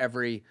Bachelor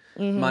every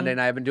Monday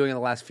night. I've been doing it the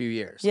last few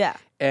years. Yeah.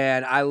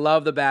 And I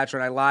love The Bachelor,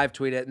 and I live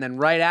tweet it. And then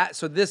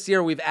so this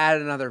year we've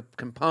added another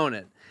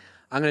component.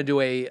 I'm going to do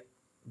a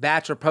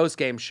Bachelor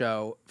post-game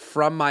show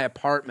from my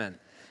apartment.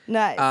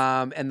 Nice.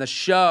 And the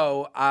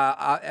show,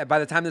 by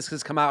the time this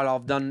has come out, I'll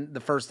have done the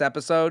first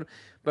episode.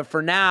 But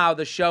for now,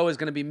 the show is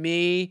going to be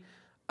me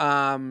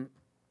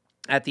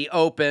at the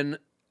open,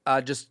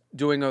 just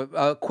doing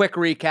a quick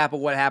recap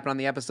of what happened on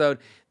the episode.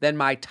 Then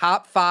my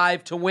top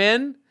 5 to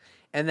win.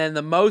 And then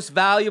the most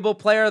valuable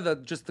player,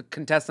 just the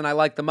contestant I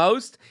like the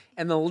most,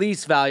 and the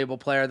least valuable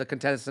player, the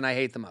contestant I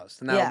hate the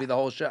most. And that'll be the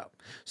whole show.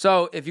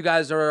 So if you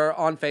guys are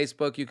on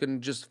Facebook, you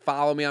can just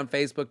follow me on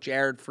Facebook,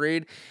 Jared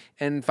Freed,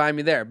 and find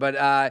me there.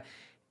 But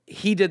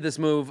he did this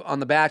move on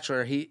The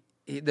Bachelor.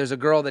 There's a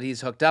girl that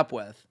he's hooked up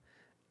with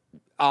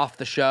off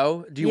the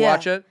show. Do you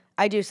watch it?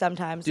 I do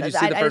sometimes. Did you see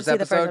I the didn't first see episode?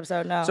 the first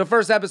episode, no. So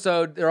first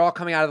episode, they're all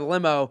coming out of the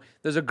limo.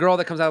 There's a girl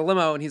that comes out of the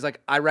limo, and he's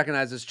like, I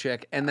recognize this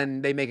chick. And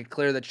then they make it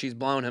clear that she's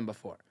blown him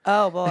before.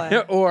 Oh,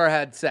 boy. Or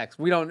had sex.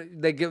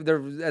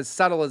 They're as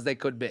subtle as they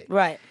could be.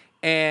 Right.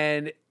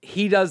 And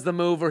he does the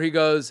move where he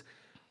goes,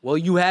 well,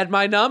 you had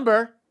my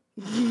number.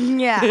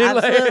 Yeah,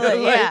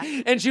 absolutely,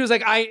 yeah. And she was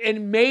like,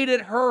 and made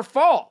it her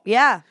fault.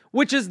 Yeah.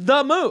 Which is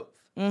the move.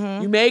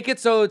 You make it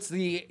so it's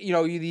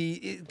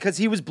because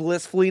he was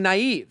blissfully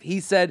naive.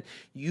 He said,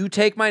 you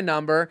take my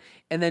number,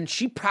 and then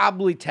she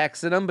probably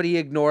texted him, but he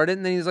ignored it,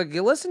 and then he's like,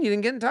 listen, you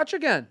didn't get in touch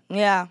again.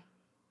 Yeah.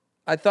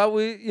 I thought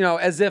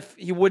as if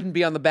he wouldn't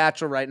be on The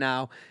Bachelor right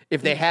now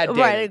if they had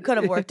dated. Right, it could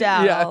have worked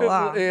out all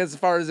along. As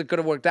far as it could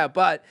have worked out.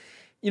 But,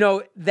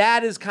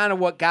 that is kind of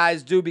what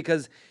guys do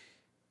because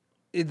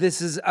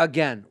this is,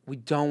 again, we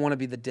don't want to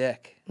be the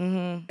dick.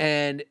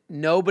 And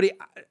nobody,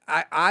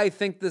 I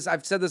think this,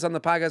 I've said this on the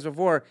podcast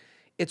before,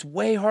 it's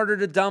way harder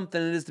to dump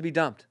than it is to be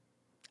dumped.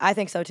 I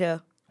think so, too.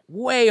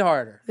 Way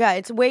harder. Yeah,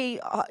 it's way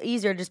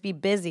easier to just be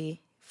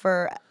busy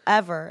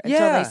forever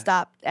until they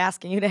stop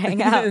asking you to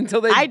hang out.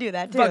 Until they I do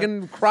that, too.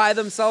 Fucking cry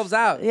themselves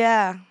out.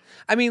 Yeah.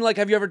 I mean,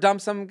 have you ever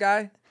dumped some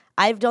guy?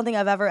 I don't think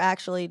I've ever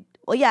actually...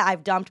 Well, yeah,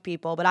 I've dumped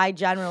people, but I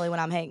generally, when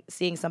I'm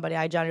seeing somebody,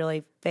 I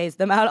generally phase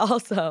them out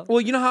also. Well,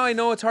 you know how I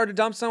know it's hard to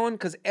dump someone?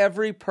 Because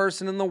every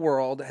person in the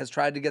world has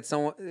tried to get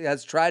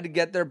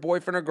their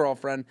boyfriend or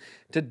girlfriend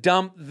to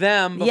dump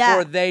them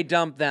before they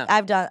dump them.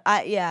 I've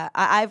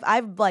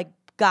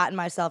gotten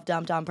myself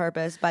dumped on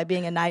purpose by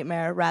being a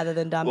nightmare rather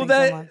than dumping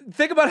someone.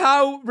 Think about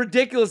how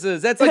ridiculous it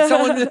is. That's like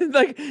someone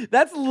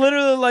that's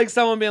literally like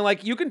someone being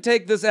like, you can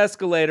take this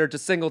escalator to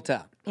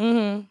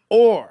Singletown,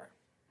 or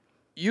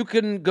you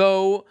can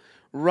go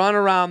run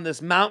around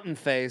this mountain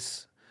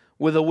face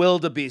with a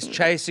wildebeest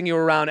chasing you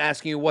around,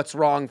 asking you what's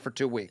wrong for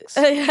 2 weeks.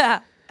 Yeah,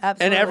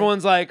 absolutely. And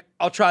everyone's like,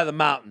 I'll try the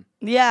mountain.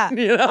 Yeah,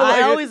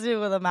 I always do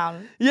with a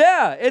mountain.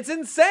 Yeah, it's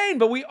insane,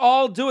 but we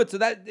all do it. So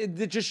that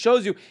it just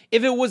shows you,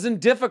 if it wasn't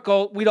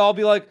difficult, we'd all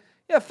be like,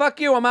 yeah, fuck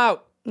you, I'm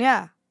out.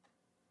 Yeah.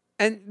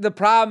 And the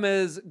problem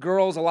is,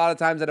 girls, a lot of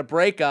times at a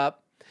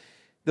breakup,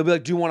 they'll be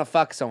like, do you want to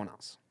fuck someone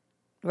else?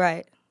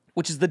 Right.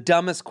 Which is the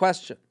dumbest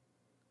question.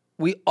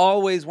 We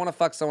always want to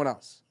fuck someone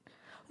else.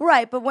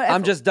 Right, but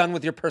I'm just done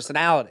with your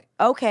personality.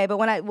 Okay,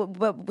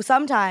 but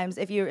sometimes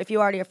if you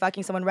already are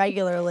fucking someone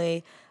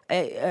regularly,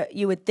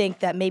 you would think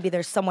that maybe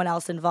there's someone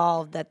else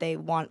involved that they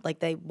want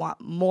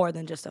more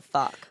than just a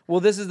fuck. Well,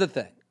 this is the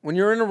thing. When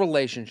you're in a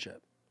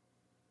relationship,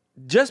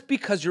 just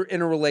because you're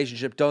in a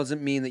relationship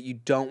doesn't mean that you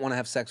don't want to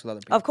have sex with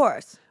other people. Of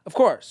course. Of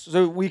course.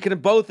 So we can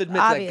both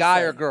admit that, guy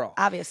or girl.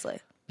 Obviously.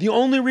 The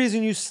only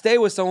reason you stay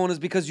with someone is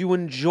because you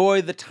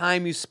enjoy the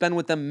time you spend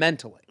with them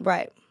mentally.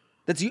 Right.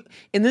 That's you.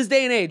 In this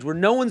day and age where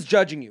no one's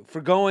judging you for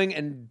going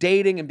and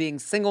dating and being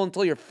single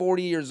until you're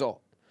 40 years old.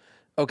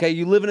 Okay,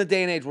 you live in a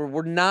day and age where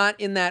we're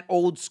not in that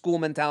old school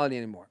mentality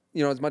anymore.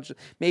 As much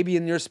maybe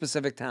in your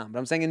specific town, but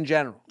I'm saying in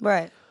general.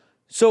 Right.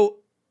 So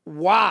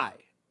why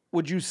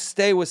would you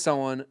stay with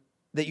someone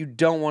that you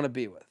don't want to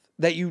be with,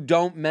 that you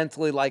don't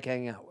mentally like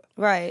hanging out with?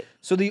 Right.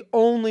 So the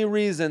only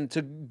reason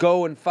to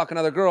go and fuck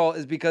another girl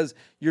is because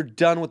you're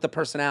done with the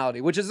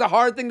personality, which is a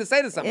hard thing to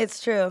say to someone.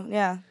 It's true,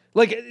 yeah.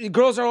 Like,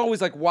 girls are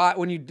always like, why,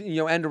 when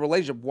you end a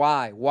relationship,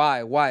 why?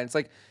 And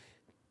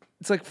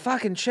it's like,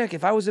 fucking chick,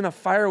 if I was in a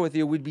fire with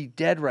you, we'd be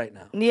dead right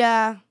now.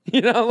 Yeah.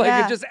 It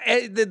just,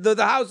 the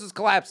house is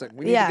collapsing.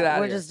 We need to get out of here. Yeah,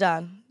 we're just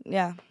done.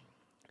 Yeah.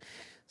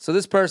 So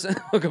this person,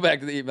 we'll go back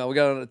to the email. We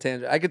got on a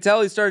tangent. I could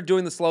tell he started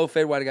doing the slow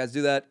fade. Why do guys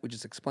do that? We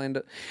just explained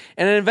it.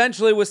 And then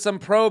eventually with some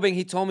probing,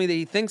 he told me that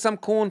he thinks I'm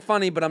cool and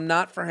funny, but I'm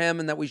not for him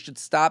and that we should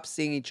stop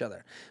seeing each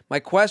other. My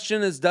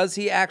question is, does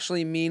he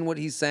actually mean what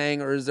he's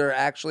saying, or is there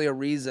actually a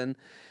reason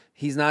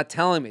he's not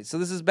telling me? So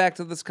this is back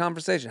to this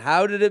conversation.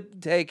 How did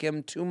it take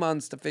him 2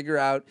 months to figure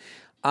out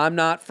I'm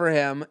not for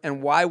him,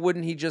 and why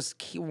wouldn't he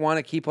just want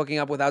to keep hooking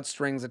up without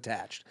strings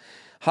attached?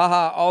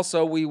 Haha,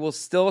 also, we will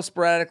still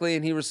sporadically,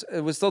 and he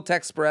will still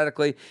text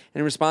sporadically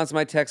and responds to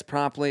my text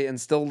promptly and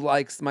still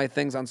likes my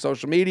things on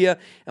social media.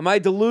 Am I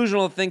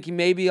delusional thinking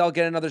maybe I'll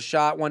get another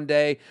shot one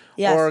day?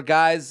 Yes. Or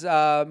guys'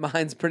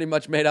 minds pretty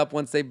much made up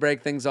once they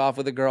break things off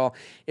with a girl.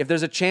 If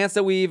there's a chance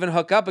that we even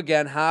hook up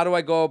again, how do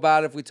I go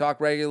about it if we talk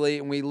regularly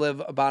and we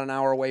live about an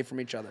hour away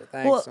from each other?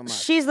 Thanks so much.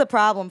 She's the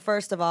problem,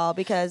 first of all,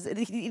 because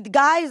the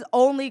guys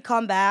only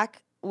come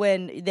back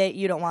when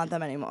you don't want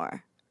them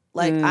anymore.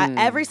 Like,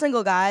 every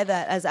single guy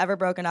that has ever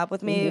broken up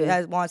with me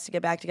wants to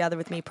get back together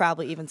with me,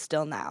 probably even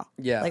still now.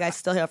 Yeah. Like, I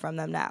still hear from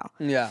them now.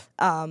 Yeah.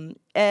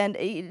 And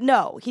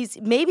no, he's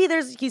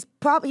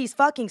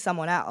fucking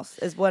someone else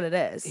is what it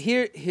is.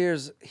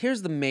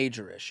 Here's the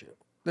major issue.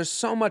 There's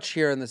so much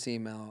here in this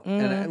email.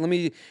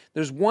 And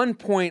there's one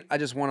point I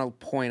just want to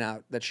point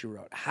out that she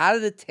wrote. How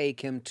did it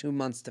take him 2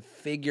 months to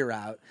figure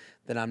out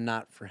that I'm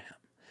not for him?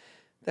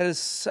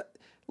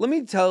 Let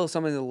me tell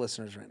something to the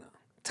listeners right now.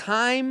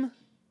 Time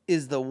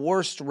is the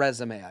worst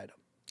resume item.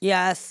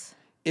 Yes.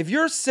 if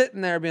you're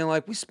sitting there being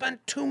like, we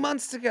spent 2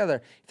 months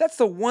together, if that's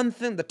the one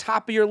thing, the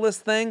top of your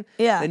list thing,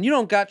 then you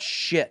don't got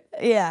shit.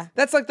 Yeah.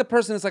 That's like the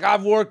person that's like,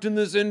 I've worked in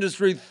this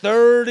industry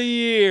 30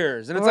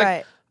 years. And it's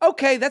like,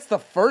 okay, that's the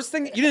first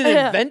thing. You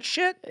didn't invent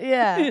shit?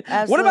 Yeah,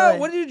 absolutely.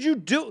 What did you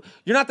do?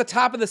 You're not the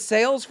top of the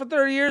sales for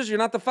 30 years? You're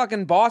not the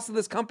fucking boss of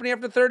this company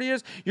after 30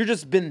 years? You're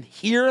just been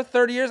here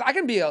 30 years? I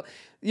can be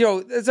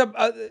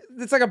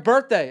it's like a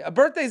birthday. A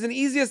birthday is the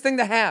easiest thing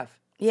to have.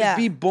 Yeah. Just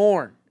be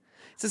born.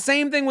 It's the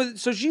same thing with,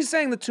 so she's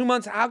saying the 2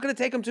 months, how could it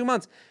take him 2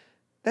 months?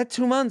 That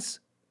 2 months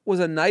was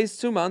a nice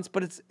 2 months,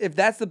 but if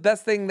that's the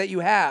best thing that you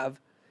have,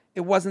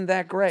 it wasn't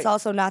that great. It's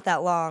also not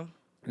that long.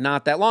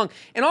 Not that long.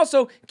 And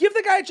also, give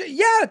the guy a chance.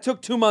 Yeah, it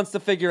took 2 months to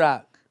figure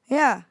out.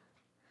 Yeah.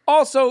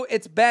 Also,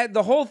 it's bad.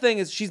 The whole thing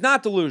is she's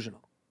not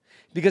delusional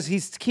because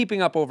he's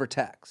keeping up over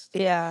text.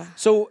 Yeah.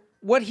 So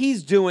what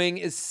he's doing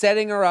is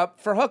setting her up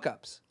for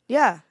hookups.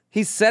 Yeah.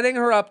 He's setting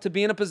her up to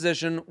be in a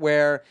position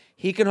where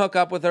he can hook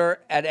up with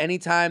her at any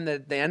time. That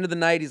at the end of the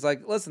night, he's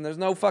like, listen, there's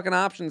no fucking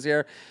options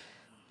here.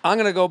 I'm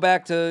going to go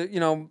back to,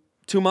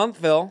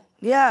 2-monthville.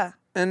 Yeah.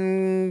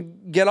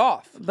 And get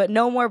off. But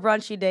no more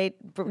brunchy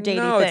dating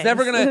No,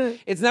 things.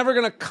 it's never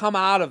gonna come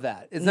out of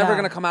that. It's never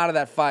gonna come out of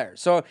that fire.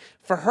 So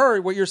for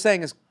her, what you're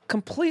saying is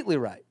completely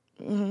right.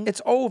 Mm-hmm.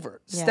 It's over.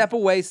 Yeah. Step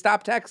away,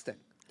 stop texting.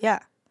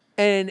 Yeah.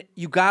 And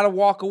you gotta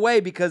walk away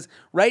because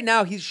right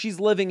now she's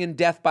living in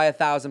death by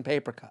 1,000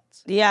 paper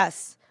cuts.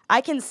 Yes.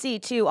 I can see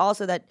too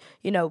also that,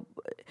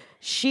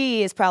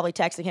 she is probably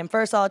texting him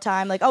first all the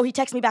time, like, oh, he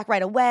texts me back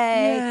right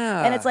away.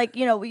 Yeah. And it's like,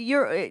 you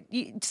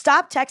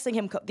stop texting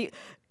him.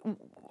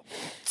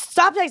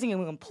 Stop texting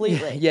him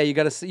completely. Yeah, you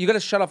gotta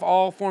shut off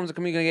all forms of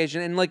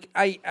communication. And like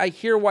I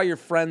hear why your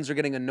friends are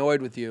getting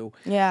annoyed with you.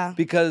 Yeah.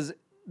 Because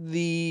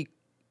the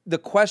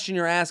question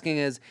you're asking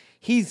is,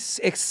 he's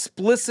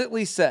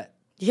explicitly said.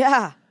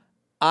 Yeah.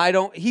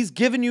 He's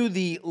given you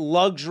the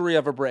luxury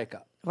of a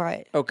breakup.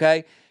 Right.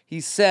 Okay? He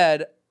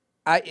said,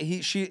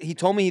 he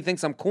told me he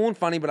thinks I'm cool and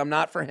funny, but I'm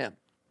not for him.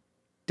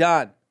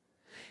 Done.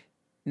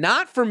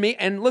 Not for me.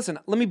 And listen,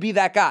 let me be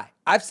that guy.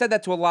 I've said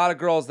that to a lot of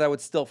girls that I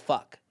would still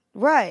fuck.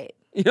 Right.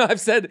 I've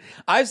said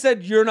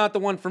you're not the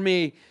one for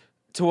me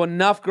to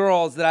enough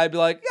girls that I'd be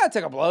like, yeah,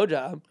 take a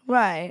blowjob.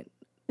 Right.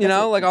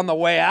 Like on the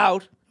way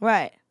out.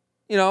 Right.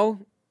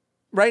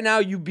 Right now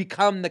you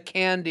become the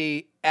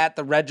candy at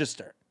the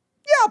register.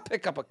 Yeah, I'll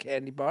pick up a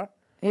candy bar.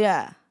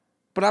 Yeah.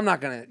 But I'm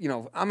not gonna,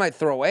 I might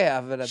throw away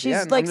half of it at the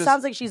end. She's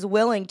sounds like she's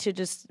willing to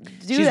just do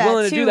that. She's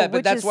willing to do that, but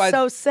which that's is why.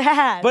 So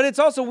sad. But it's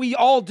also we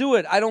all do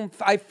it.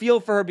 I feel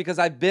for her because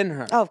I've been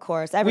her. Oh, of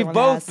course, everyone. We've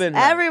both has. been her.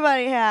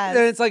 Everybody has.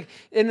 And it's like,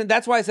 and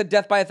that's why I said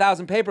death by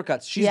 1,000 paper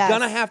cuts. She's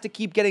gonna have to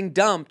keep getting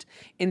dumped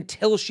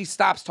until she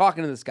stops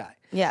talking to this guy.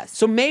 Yes.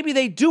 So maybe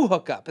they do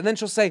hook up, and then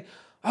she'll say,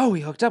 "Oh,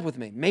 he hooked up with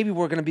me. Maybe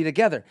we're gonna be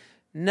together."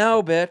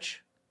 No, bitch.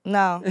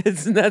 No,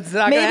 that's not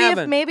gonna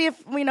happen. Maybe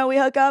if we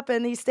hook up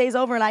and he stays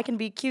over and I can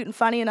be cute and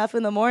funny enough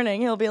in the morning,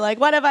 he'll be like,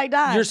 "What have I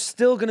done?" You're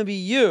still gonna be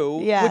you,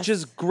 which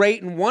is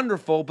great and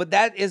wonderful, but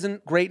that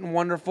isn't great and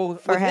wonderful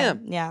for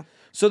him. Yeah.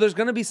 So there's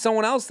gonna be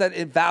someone else that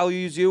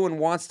values you and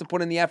wants to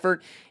put in the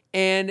effort.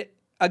 And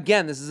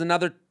again, this is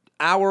another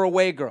hour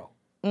away, girl.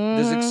 Mm-hmm.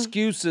 There's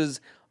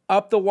excuses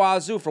up the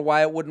wazoo for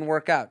why it wouldn't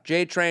work out.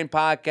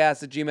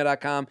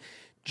 JTrainPodcast@gmail.com.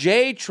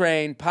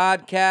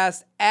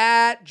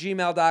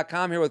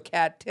 JTrainPodcast@gmail.com. Here with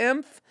Kat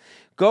Timpf.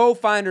 Go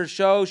find her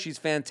show. She's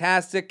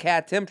fantastic.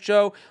 Kat Timpf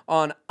Show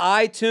on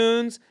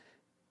iTunes.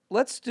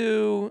 Let's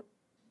do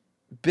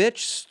Bitch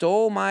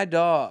Stole My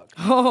Dog.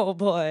 Oh,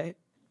 boy.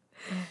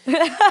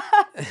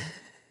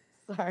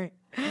 Sorry.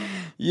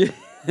 You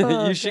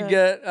should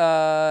get...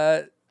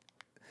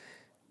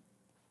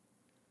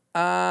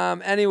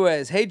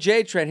 Anyways, hey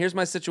J-Train, here's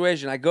my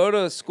situation. I go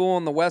to a school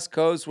on the West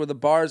Coast where the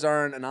bars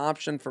aren't an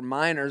option for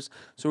minors,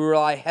 so we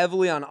rely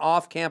heavily on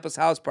off-campus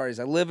house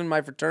parties. I live in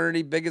my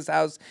fraternity, biggest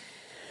house,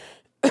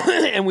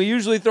 and we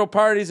usually throw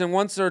parties and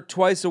once or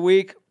twice a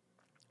week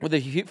with a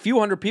few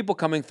hundred people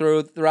coming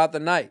throughout the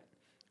night.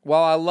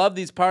 While I love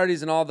these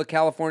parties and all the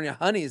California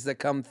honeys that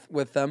come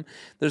with them,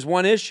 there's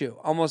one issue.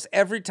 Almost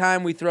every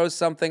time we throw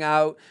something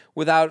out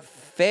without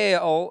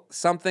fail,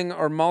 something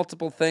or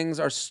multiple things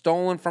are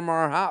stolen from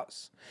our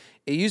house.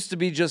 It used to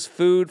be just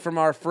food from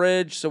our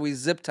fridge, so we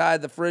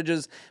zip-tied the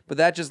fridges, but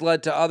that just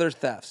led to other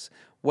thefts.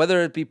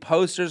 Whether it be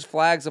posters,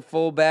 flags, a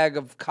full bag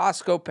of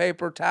Costco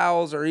paper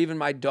towels, or even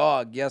my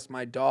dog. Yes,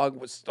 my dog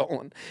was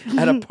stolen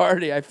at a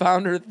party. I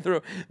found her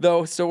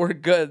though, so we're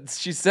good.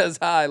 She says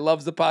hi,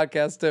 loves the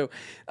podcast too.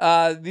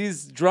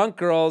 These drunk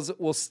girls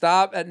will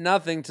stop at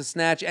nothing to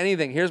snatch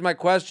anything. Here's my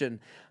question.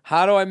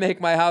 How do I make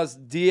my house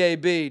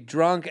DAB,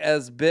 drunk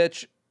ass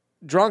bitch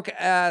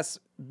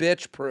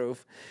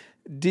proof?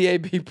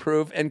 DAB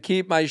proof and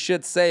keep my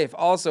shit safe.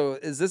 Also,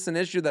 is this an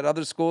issue that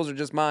other schools are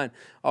just mine?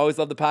 Always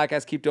love the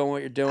podcast. Keep doing what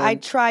you're doing. I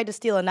tried to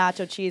steal a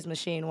nacho cheese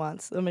machine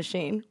once. The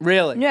machine.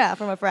 Really? Yeah,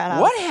 from a frat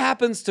house. What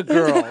happens to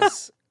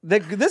girls?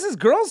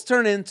 Girls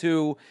turn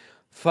into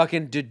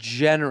fucking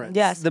degenerates.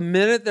 Yes. The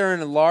minute they're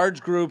in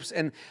large groups,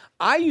 and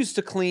I used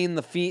to clean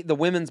the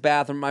women's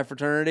bathroom in my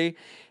fraternity,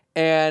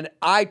 And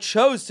I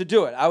chose to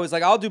do it. I was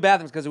like, I'll do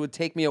bathrooms because it would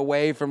take me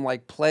away from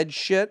like pledge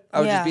shit.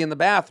 I would just be in the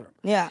bathroom.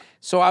 Yeah.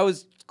 So I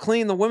was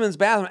cleaning the women's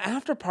bathroom.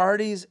 After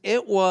parties,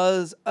 it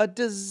was a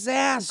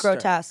disaster.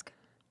 Grotesque.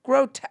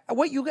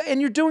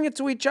 And you're doing it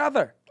to each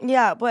other.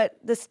 Yeah, but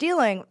the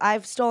stealing,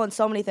 I've stolen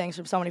so many things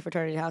from so many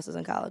fraternity houses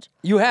in college.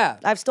 You have?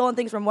 I've stolen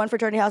things from one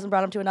fraternity house and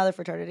brought them to another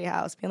fraternity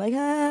house, being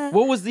like,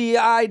 What was the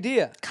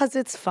idea? Because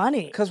it's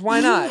funny. Because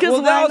why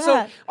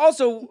not?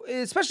 Also,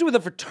 especially with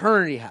a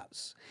fraternity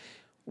house,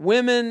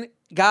 women,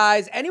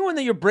 guys, anyone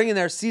that you're bringing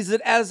there sees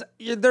it as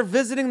they're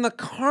visiting the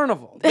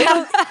carnival. They're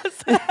not.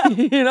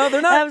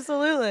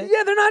 Absolutely.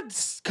 Yeah, they're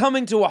not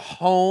coming to a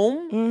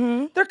home.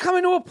 Mm-hmm. They're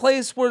coming to a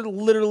place where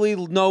literally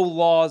no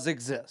laws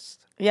exist.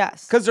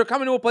 Yes. Because they're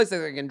coming to a place that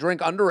they can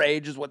drink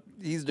underage is what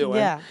he's doing.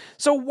 Yeah.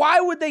 So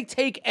why would they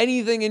take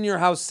anything in your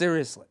house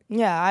seriously?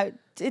 Yeah,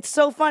 it's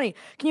so funny.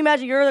 Can you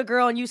imagine you're the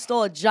girl and you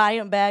stole a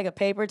giant bag of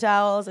paper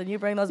towels and you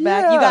bring those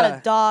back? You got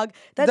a dog.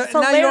 That's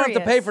hilarious. Now you don't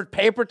have to pay for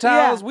paper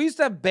towels. Yeah. We used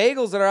to have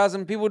bagels at our house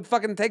and people would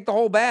fucking take the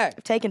whole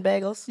bag. Taking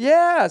bagels.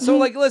 Yeah. So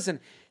like,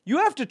 listen, you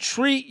have to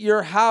treat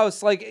your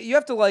house like you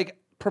have to like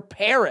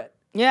prepare it.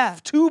 Yeah.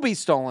 To be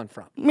stolen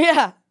from.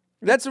 Yeah.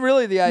 That's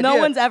really the idea. No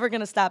one's ever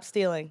going to stop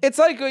stealing. It's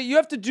like you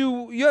have to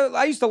do.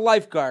 I used to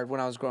lifeguard when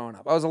I was growing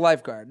up. I was a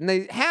lifeguard, and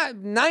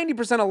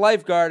 90% of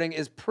lifeguarding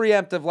is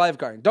preemptive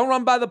lifeguarding. Don't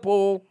run by the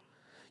pool,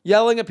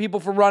 yelling at people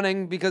for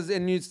running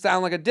and you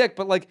sound like a dick.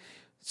 But like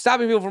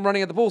stopping people from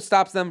running at the pool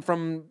stops them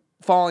from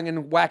falling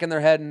and whacking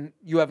their head, and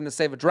you having to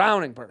save a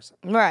drowning person.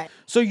 Right.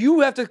 So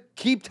you have to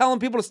keep telling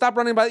people to stop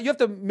running by. You have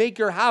to make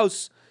your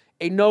house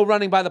a no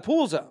running by the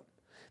pool zone.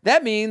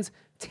 That means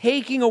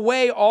taking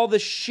away all the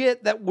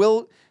shit that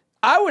will.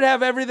 I would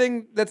have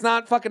everything that's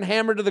not fucking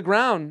hammered to the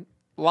ground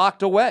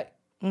locked away.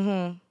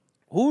 Mm-hmm.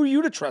 Who are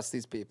you to trust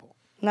these people?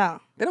 No.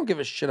 They don't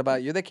give a shit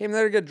about you. They came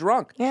there to get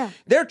drunk. Yeah.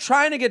 They're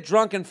trying to get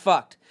drunk and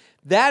fucked.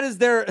 That is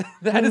their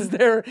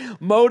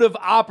motive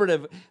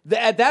operative.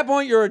 At that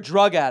point, you're a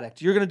drug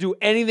addict. You're going to do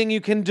anything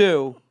you can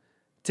do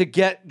to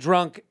get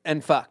drunk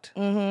and fucked.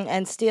 Mm-hmm.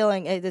 And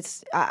stealing,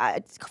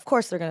 of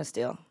course they're going to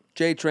steal.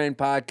 JTrain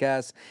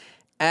Podcast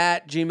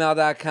at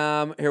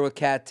gmail.com. Here with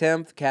Kat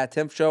Timpf. Kat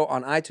Timpf Show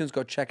on iTunes.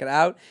 Go check it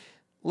out.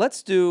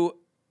 Let's do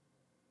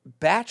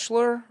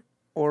Bachelor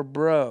or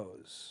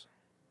Bros.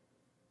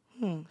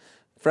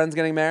 Friends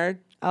getting married?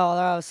 Oh,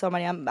 there are so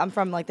many. I'm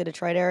from like the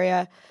Detroit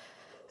area.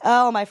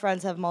 All my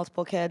friends have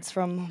multiple kids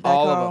from back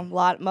all home.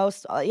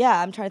 Of them.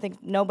 Yeah, I'm trying to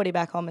think. Nobody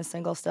back home is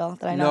single still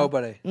that I know.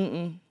 Nobody.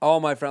 Mm-mm. A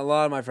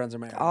lot of my friends are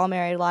married. All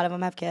married. A lot of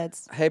them have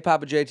kids. Hey,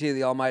 Papa JT,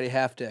 the almighty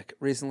half dick.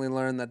 Recently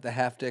learned that the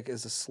half dick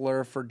is a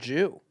slur for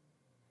Jew.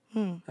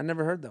 I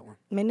never heard that one.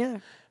 Me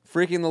neither.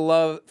 Freaking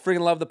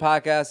love the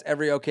podcast.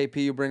 Every OKP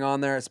you bring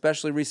on there,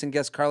 especially recent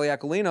guest Carly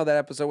Aquilino. That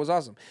episode was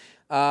awesome.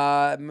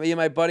 Me and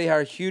my buddy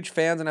are huge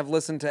fans and I've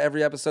listened to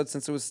every episode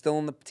since it was still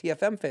in the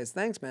TFM phase.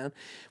 Thanks, man.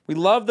 We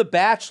love The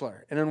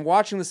Bachelor. And in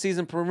watching the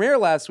season premiere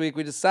last week,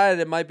 we decided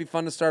it might be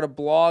fun to start a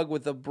blog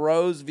with a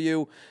bros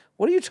view.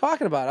 What are you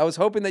talking about? I was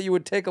hoping that you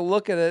would take a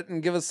look at it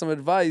and give us some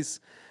advice.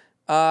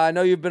 I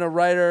know you've been a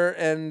writer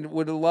and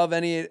would love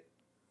any...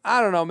 I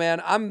don't know,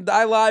 man.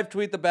 I live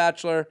tweet The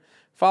Bachelor.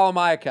 Follow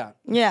my account.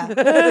 Yeah.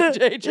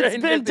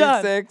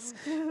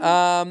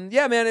 JTrain56.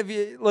 Yeah, man, if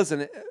you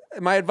listen,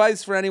 my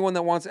advice for anyone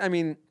that wants,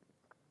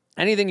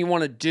 anything you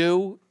want to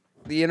do,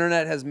 the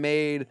internet has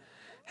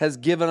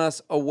given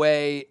us a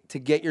way to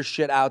get your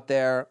shit out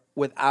there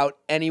without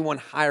anyone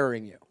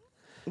hiring you.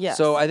 Yes.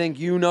 So I think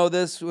you know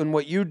this in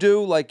what you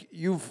do. Like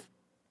you've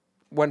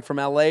went from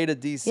LA to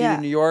DC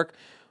to New York.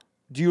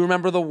 Do you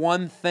remember the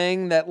one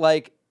thing that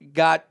like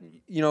got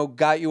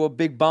you a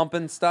big bump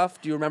and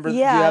stuff? Do you remember?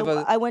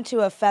 Yeah, I went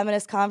to a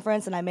feminist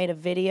conference and I made a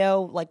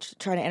video like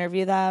trying to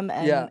interview them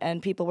and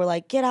people were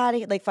like, get out of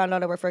here. Like found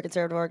out I work for a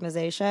conservative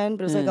organization,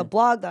 but it was like a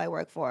blog that I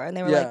work for. And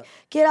they were like,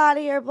 get out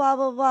of here, blah,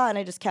 blah, blah. And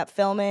I just kept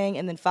filming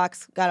and then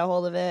Fox got a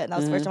hold of it. And that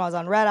was the first time I was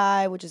on Red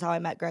Eye, which is how I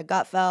met Greg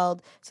Gutfeld.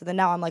 So then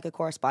now I'm like a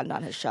correspondent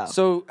on his show.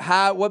 So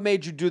what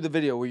made you do the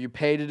video? Were you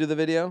paid to do the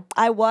video?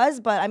 I was,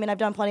 but I've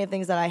done plenty of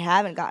things that I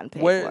haven't gotten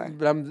paid for.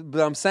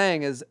 But I'm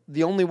saying is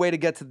the only way to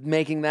get to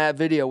making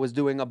that video was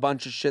doing a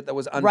bunch of shit that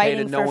was unpaid writing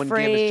and no one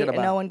free, gave a shit about.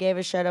 And no one gave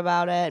a shit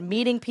about it.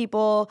 Meeting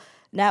people,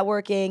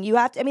 networking. You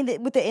have to.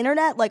 With the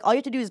internet, like all you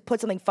have to do is put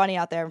something funny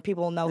out there, and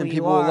people will know who you are.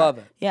 People will love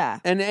it. Yeah.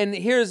 And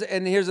here's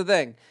the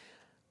thing,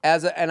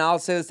 and I'll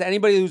say this to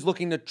anybody who's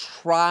looking to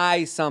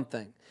try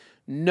something.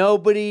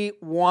 Nobody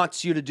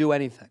wants you to do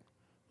anything.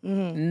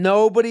 Mm-hmm.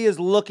 Nobody is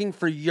looking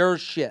for your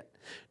shit.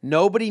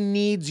 Nobody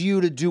needs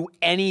you to do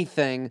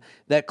anything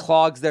that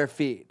clogs their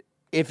feed.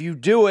 If you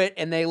do it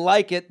and they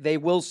like it, they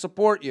will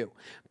support you.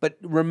 But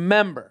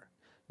remember,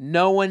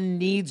 no one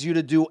needs you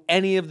to do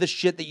any of the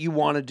shit that you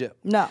want to do.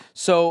 No.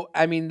 So,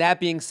 that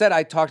being said,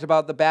 I talked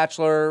about the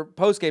Bachelor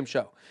postgame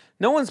show.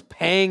 No one's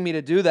paying me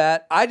to do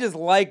that. I just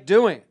like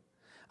doing it.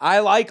 I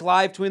like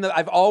live tweeting.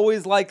 I've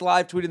always liked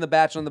live tweeting The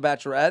Bachelor and The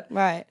Bachelorette.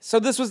 Right. So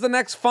this was the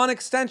next fun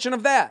extension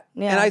of that.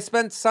 Yeah. And I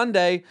spent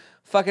Sunday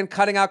fucking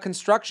cutting out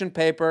construction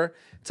paper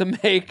to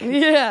make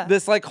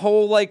this like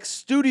whole like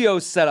studio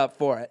setup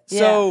for it. Yeah.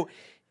 So,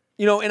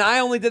 you know, and I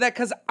only did that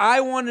because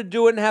I wanted to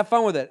do it and have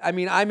fun with it. I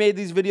mean, I made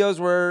these videos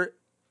where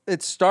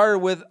it started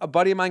with a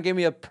buddy of mine gave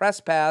me a press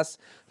pass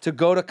to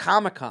go to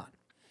Comic-Con.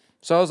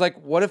 So I was like,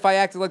 what if I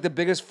acted like the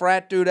biggest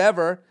frat dude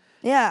ever?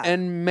 Yeah.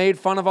 And made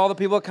fun of all the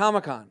people at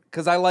Comic-Con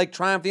because I like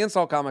Triumph the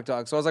Insult comic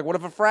dog. So I was like, what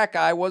if a frat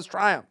guy was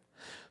Triumph?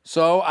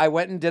 So I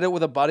went and did it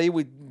with a buddy.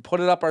 We put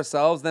it up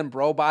ourselves. Then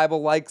Bro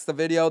Bible likes the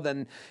video.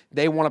 Then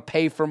they want to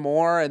pay for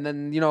more. And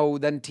then, you know,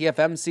 then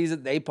TFM sees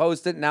it. They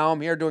post it. Now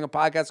I'm here doing a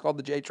podcast called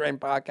the J Train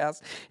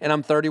Podcast. And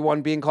I'm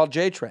 31 being called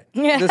J Train.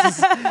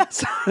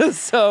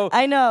 So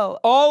I know.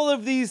 All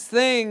of these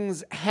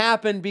things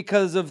happen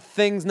because of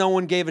things no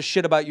one gave a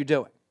shit about you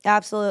doing.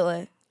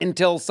 Absolutely.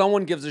 Until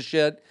someone gives a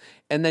shit,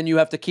 and then you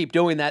have to keep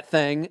doing that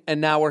thing. And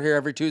now we're here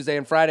every Tuesday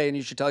and Friday, and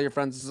you should tell your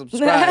friends to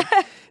subscribe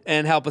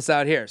and help us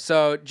out here.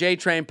 So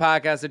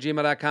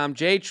jtrainpodcast@gmail.com,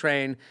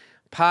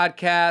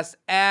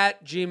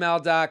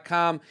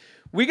 jtrainpodcast@gmail.com.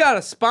 We got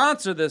a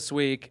sponsor this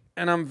week,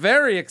 and I'm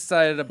very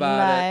excited about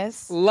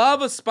Nice. it.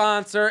 Love a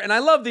sponsor, and I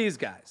love these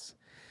guys.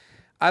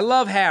 I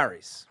love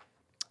Harry's.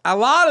 A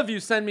lot of you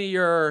send me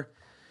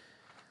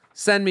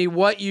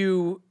what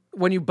you...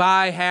 when you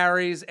buy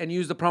Harry's and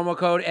use the promo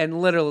code, and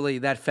literally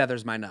that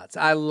feathers my nuts.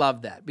 I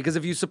love that because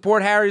if you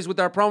support Harry's with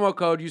our promo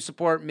code, you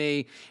support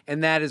me,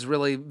 and that is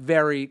really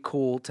very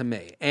cool to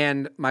me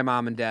and my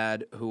mom and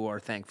dad who are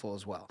thankful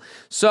as well.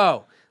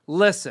 So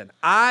listen,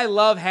 I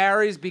love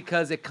Harry's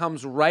because it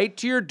comes right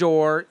to your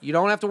door. You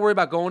don't have to worry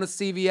about going to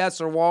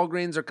CVS or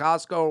Walgreens or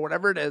Costco or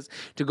whatever it is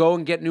to go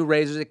and get new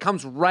razors. It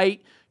comes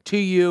right to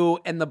you,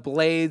 and the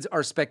blades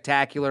are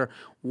spectacular.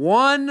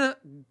 One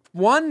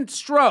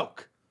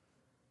stroke,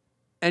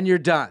 and you're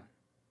done.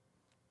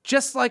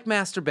 Just like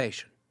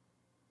masturbation.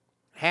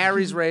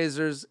 Harry's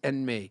Razors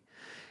and me.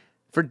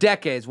 For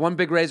decades, one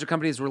big razor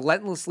company has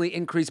relentlessly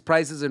increased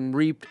prices and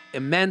reaped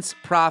immense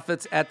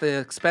profits at the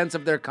expense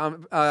of their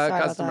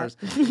customers.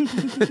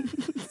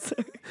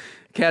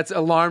 Cat's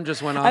alarm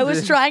just went off. I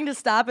was trying to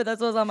stop it.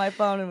 That's what was on my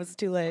phone, and it was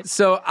too late.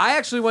 So I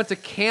actually went to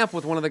camp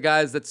with one of the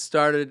guys that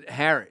started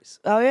Harry's.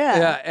 Oh yeah.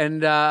 Yeah,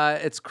 and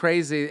it's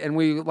crazy. And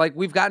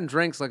we've gotten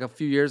drinks like a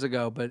few years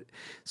ago, but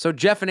so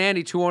Jeff and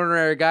Andy, two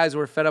ordinary guys who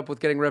were fed up with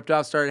getting ripped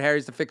off, started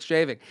Harry's to fix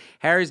shaving.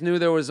 Harry's knew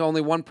there was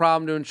only one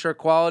problem to ensure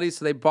quality,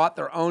 so they bought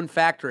their own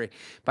factory.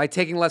 By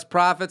taking less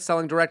profits,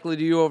 selling directly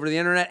to you over the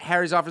internet,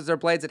 Harry's offers their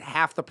blades at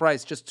half the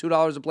price, just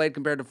 $2 a blade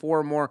compared to $4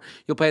 or more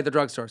you'll pay at the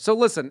drugstore. So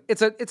listen,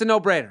 it's a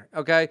no-brainer.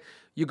 Okay,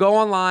 you go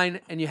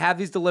online and you have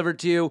these delivered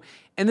to you,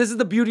 and this is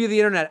the beauty of the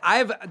internet.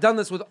 I've done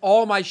this with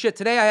all my shit.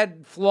 Today I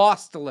had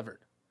floss delivered.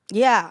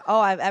 Yeah. Oh,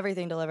 I have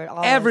everything delivered.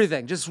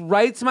 Everything. Just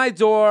right to my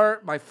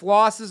door. My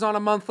floss is on a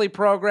monthly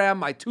program.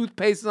 My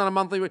toothpaste is on a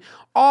monthly.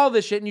 All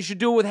this shit, and you should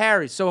do it with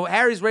Harry's. So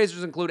Harry's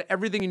razors include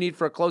everything you need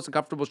for a close and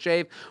comfortable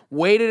shave.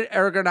 Weighted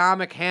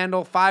ergonomic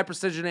handle, 5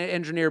 precision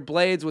engineered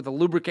blades with a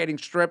lubricating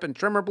strip and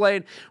trimmer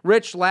blade,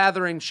 rich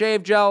lathering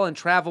shave gel, and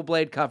travel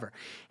blade cover.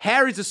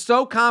 Harry's is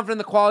so confident in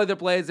the quality of their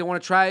blades, they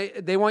want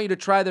you to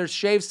try their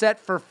shave set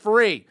for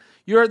free.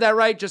 You heard that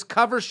right. Just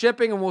cover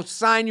shipping and we'll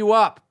sign you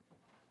up.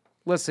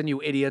 Listen,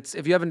 you idiots.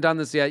 If you haven't done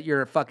this yet,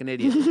 you're a fucking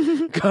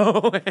idiot.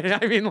 Go.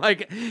 I mean,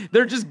 like,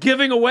 they're just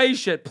giving away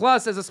shit.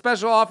 Plus, as a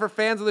special offer,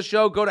 fans of the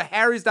show, go to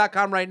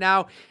harrys.com right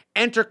now.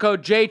 Enter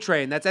code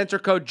JTRAIN. That's enter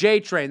code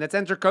JTRAIN. That's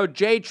enter code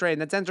JTRAIN.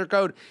 That's enter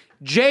code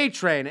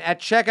JTRAIN.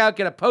 At checkout,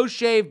 get a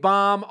post-shave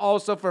balm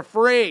also for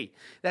free.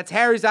 That's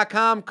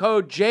harrys.com,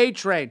 code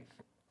JTRAIN.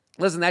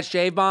 Listen, that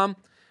shave balm,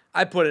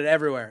 I put it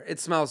everywhere. It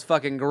smells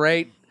fucking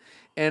great.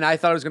 And I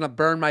thought it was going to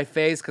burn my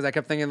face because I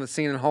kept thinking of the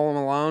scene in Home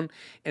Alone,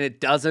 and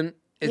it doesn't.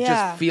 It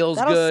just feels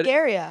that'll good.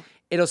 Scare you.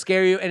 It'll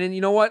scare you. And then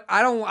you know what?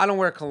 I don't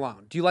wear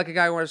cologne. Do you like a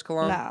guy who wears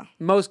cologne? No.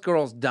 Most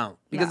girls don't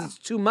because it's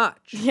too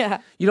much. Yeah.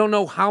 You don't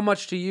know how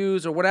much to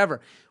use or whatever.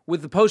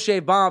 With the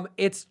post-shave balm,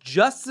 it's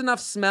just enough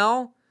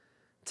smell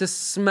to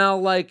smell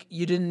like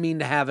you didn't mean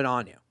to have it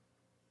on you,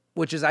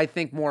 which is, I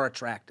think, more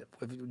attractive.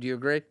 Do you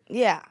agree?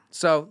 Yeah.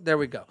 So there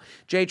we go.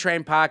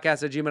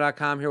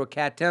 jtrainpodcast@gmail.com here with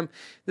Kat Tim.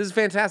 This is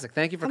fantastic.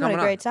 Thank you for coming on. I'm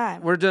having a great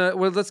time.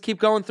 Let's keep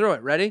going through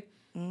it. Ready?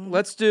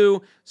 Let's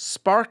do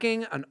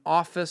Sparking an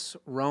Office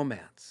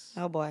Romance.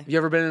 Oh, boy. You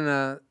ever been in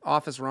an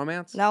office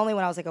romance? Not only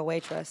when I was like a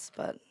waitress,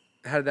 but...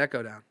 How did that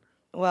go down?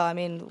 Well, I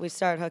mean, we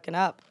started hooking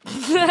up.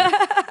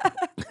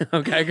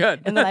 Okay,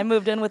 good. And then I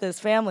moved in with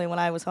his family when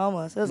I was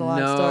homeless. It was a long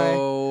story.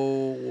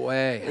 No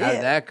way. How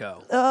did that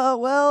go?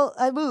 Well,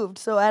 I moved,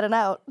 so I had an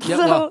out. Yeah,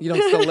 well, you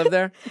don't still live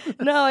there?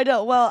 No, I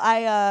don't. Well,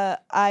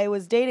 I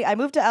was dating. I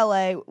moved to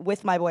LA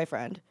with my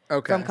boyfriend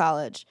from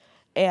college,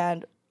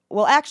 and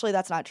well, actually,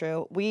 that's not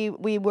true.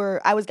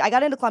 I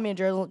got into Columbia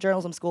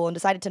Journalism School and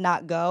decided to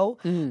not go.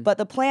 But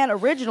the plan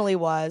originally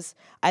was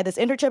I had this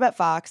internship at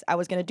Fox. I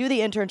was going to do the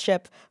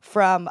internship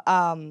from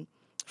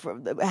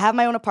have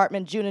my own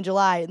apartment June and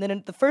July, and then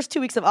in the first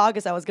 2 weeks of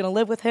August I was gonna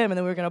live with him, and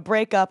then we were gonna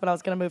break up, and I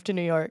was gonna move to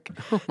New York.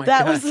 Oh my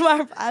that God.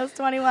 was I was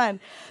 21,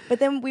 but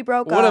then we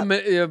broke What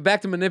up.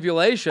 back to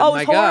manipulation. Oh,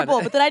 My it was horrible.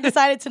 God. But then I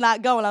decided to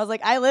not go, and I was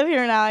like, I live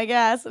here now, I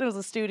guess. And it was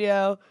a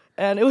studio,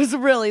 and it was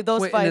really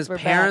those Wait, fights and his were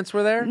parents bad.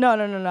 were there?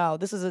 No.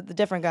 This is the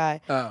different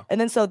guy. Oh. And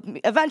then so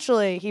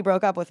eventually he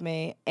broke up with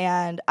me,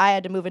 and I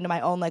had to move into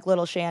my own like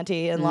little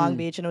shanty in Long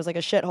Beach, and it was like a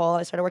shithole.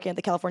 I started working at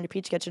the California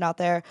Peach Kitchen out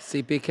there.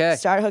 CPK.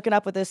 Started hooking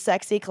up with this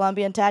sexy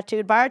Colombian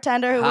tattooed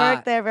bartender who Hot.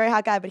 worked there, very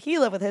hot guy, but he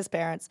lived with his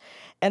parents.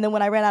 And then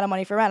when I ran out of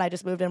money for rent, I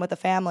just moved in with the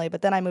family.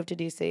 But then I moved to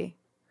DC,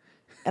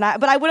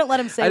 but I wouldn't let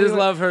him say. I we just were,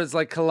 love her as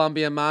like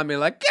Colombian mommy,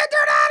 like, get her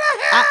out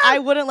of here! I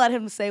wouldn't let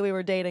him say we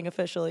were dating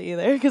officially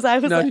either, because I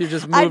was No, like, you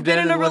just I'd moved been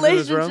in in a and lived in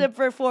his room? relationship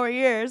for 4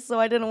 years, so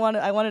I didn't want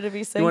to. I wanted to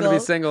be single. wanted to be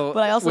single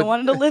but I also with-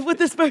 wanted to live with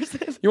this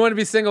person. You want to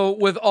be single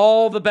with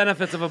all the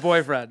benefits of a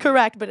boyfriend.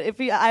 Correct, but if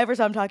I ever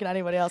saw him talking to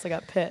anybody else, I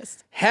got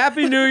pissed.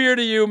 Happy New Year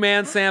to you,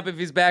 Man Samp, if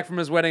he's back from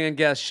his wedding and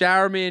guest.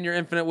 Shower me in your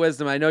infinite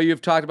wisdom. I know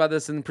you've talked about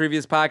this in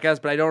previous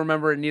podcasts, but I don't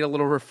remember and need a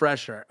little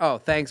refresher. Oh,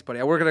 thanks, buddy.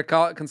 I work at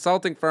a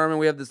consulting firm, and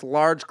we have this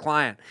large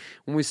client.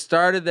 When we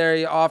started there,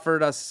 he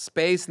offered us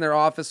space in their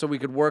office so we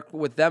could work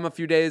with them a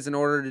few days in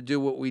order to do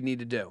what we need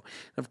to do.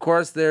 And of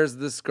course, there's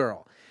this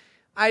girl.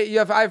 I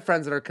have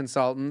friends that are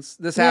consultants.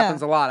 This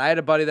happens a lot. I had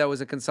a buddy that was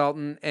a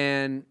consultant,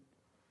 and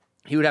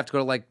he would have to go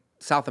to like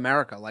South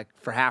America, like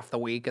for half the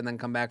week, and then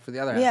come back for the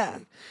other half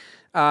of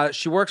the week.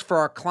 She works for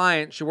our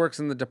client. She works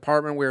in the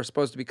department we were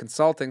supposed to be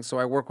consulting, so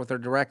I work with her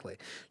directly.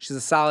 She's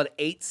a solid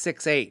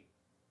 8'6'8".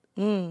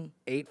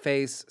 8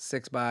 face,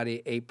 6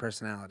 body, 8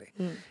 personality.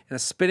 And a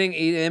spitting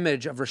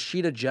image of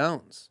Rashida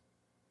Jones.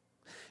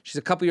 She's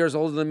a couple years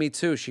older than me,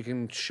 too. She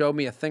can show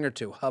me a thing or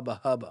two. Hubba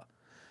hubba.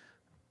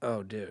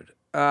 Oh, dude.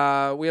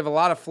 We have a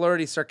lot of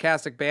flirty,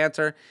 sarcastic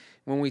banter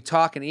when we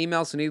talk and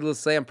email, so needless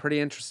to say, I'm pretty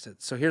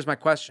interested. So here's my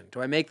question.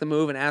 Do I make the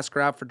move and ask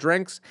her out for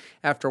drinks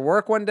after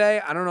work one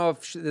day? I don't know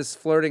if this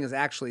flirting is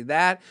actually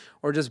that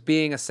or just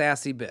being a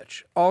sassy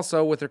bitch.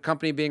 Also, with her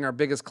company being our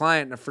biggest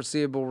client and a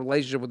foreseeable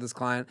relationship with this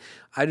client,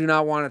 I do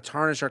not want to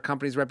tarnish our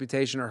company's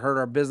reputation or hurt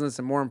our business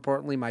and, more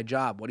importantly, my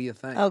job. What do you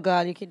think? Oh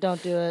God,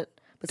 don't do it.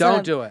 But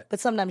Don't do it. But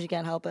sometimes you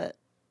can't help it.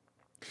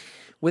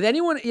 With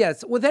anyone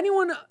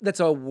that's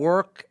a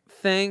work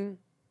thing,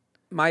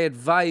 my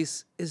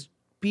advice is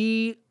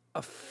be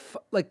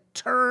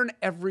turn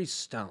every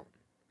stone.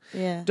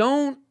 Yeah.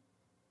 Don't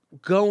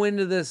go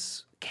into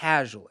this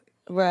casually,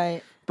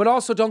 Right. but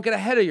also don't get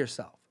ahead of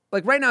yourself.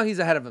 Like right now, he's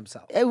ahead of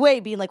himself.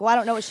 Wait, being like, well, I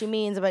don't know what she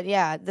means, but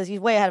yeah, he's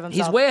way ahead of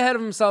himself. He's way ahead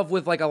of himself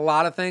with like a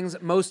lot of things.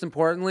 Most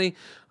importantly,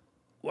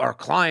 our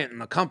client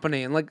and the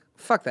company, and like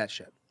fuck that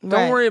shit. Don't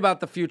Right. worry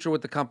about the future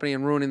with the company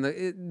and ruining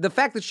the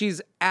fact that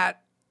she's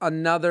at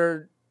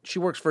she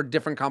works for a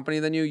different company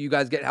than you. You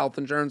guys get health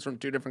insurance from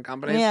 2 different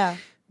companies. Yeah.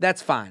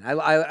 That's fine.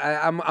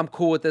 I'm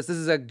cool with this. This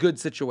is a good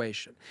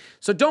situation.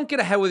 So don't get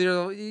ahead with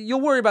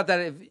you'll worry about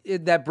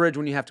that bridge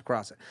when you have to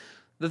cross it.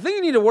 The thing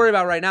you need to worry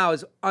about right now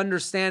is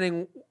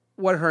understanding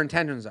what her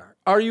intentions are.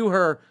 Are you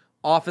her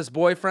office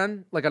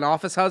boyfriend, like an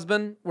office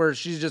husband, where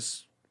she's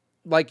just,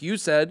 like you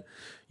said,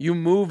 you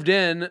moved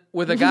in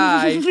with a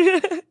guy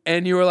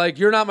and you were like,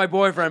 you're not my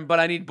boyfriend, but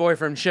I need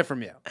boyfriend shit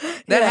from you.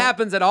 That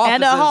happens at offices.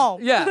 And at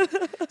home. Yeah.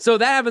 So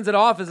that happens at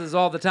offices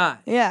all the time.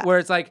 Yeah. Where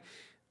it's like,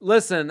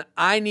 listen,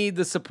 I need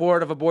the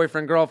support of a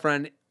boyfriend,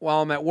 girlfriend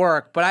while I'm at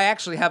work, but I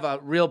actually have a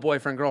real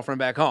boyfriend, girlfriend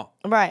back home.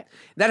 Right.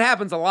 That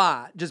happens a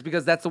lot just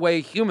because that's the way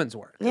humans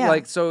work. Yeah.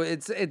 Like, so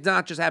it's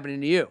not just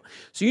happening to you.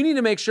 So you need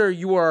to make sure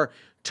you are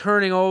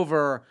turning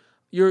over,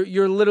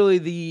 you're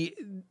literally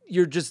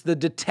you're just the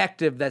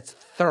detective that's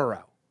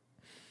thorough.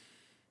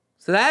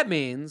 So that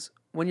means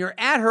when you're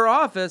at her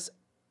office,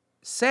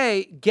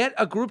 get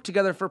a group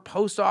together for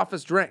post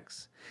office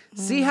drinks.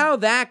 See how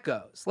that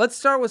goes. Let's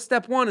start with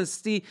step 1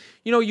 is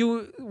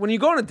when you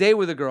go on a date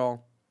with a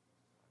girl,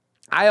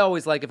 I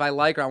always if I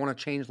like her, I want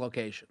to change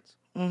locations.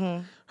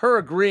 Mm-hmm. Her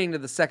agreeing to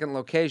the second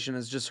location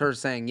is just her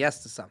saying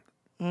yes to something.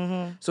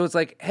 Mm-hmm. So it's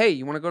like, hey,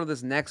 you want to go to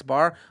this next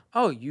bar?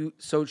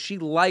 So she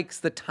likes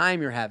the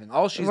time you're having.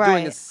 All she's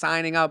doing is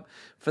signing up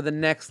for the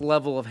next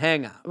level of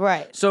hangout.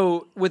 Right.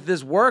 So with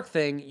this work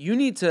thing, you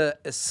need to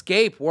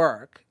escape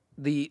work,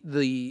 the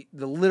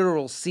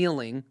literal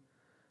ceiling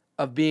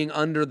of being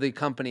under the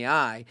company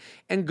eye,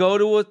 and go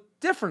to a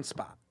different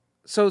spot.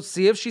 So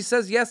see if she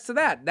says yes to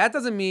that. That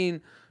doesn't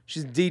mean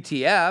she's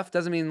DTF,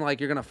 doesn't mean like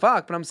you're going to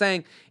fuck, but I'm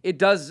saying it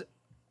does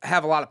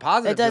have a lot of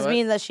positives. It does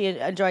mean that she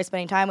enjoys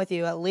spending time with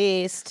you at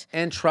least.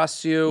 And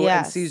trusts you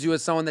and sees you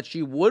as someone that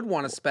she would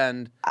want to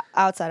spend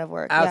outside of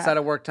work. Outside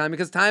of work time,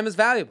 because time is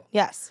valuable.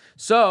 Yes.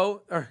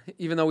 So,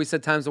 even though we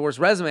said time's the worst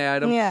resume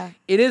item, Yeah.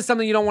 it is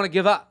something you don't want to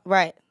give up.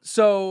 Right.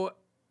 So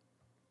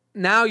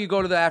now you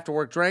go to the after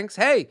work drinks.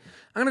 Hey,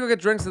 I'm going to go get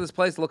drinks at this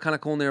place that look kind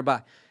of cool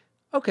nearby.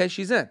 Okay,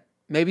 she's in.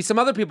 Maybe some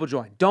other people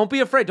join. Don't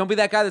be afraid. Don't be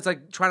that guy that's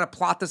like trying to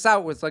plot this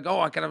out. Where it's like,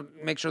 oh, I gotta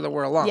make sure that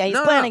we're alone. Yeah, he's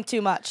planning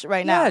too much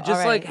right now. Yeah,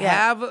 just already.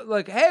 have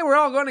hey, we're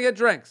all going to get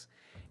drinks,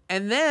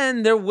 and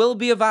then there will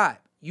be a vibe.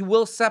 You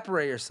will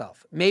separate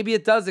yourself. Maybe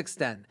it does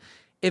extend.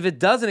 If it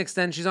doesn't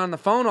extend, she's on the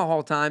phone the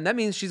whole time. That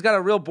means she's got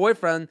a real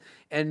boyfriend,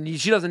 and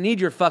she doesn't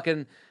need your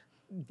fucking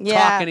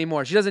talk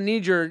anymore. She doesn't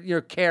need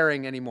your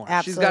caring anymore.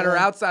 Absolutely. She's got her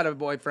outside of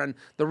boyfriend,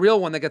 the real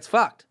one that gets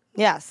fucked.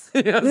 Yes.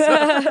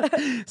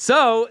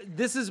 So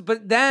this is,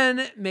 but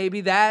then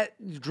maybe that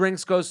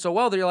drinks goes so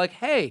well that you're like,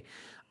 hey,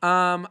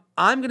 I'm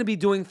going to be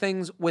doing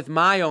things with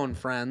my own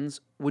friends.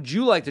 Would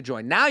you like to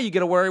join? Now you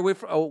get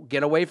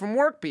away from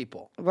work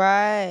people.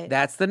 Right.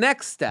 That's the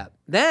next step.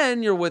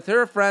 Then you're with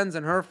her friends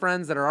and her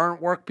friends that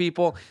aren't work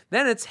people.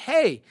 Then it's,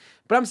 hey,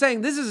 but I'm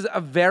saying this is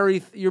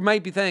you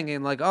might be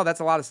thinking like, oh, that's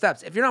a lot of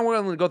steps. If you're not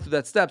willing to go through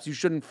that steps, you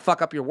shouldn't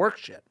fuck up your work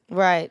shit.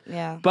 Right,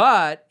 yeah.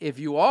 But if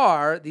you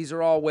are, these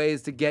are all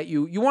ways to get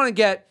you. You want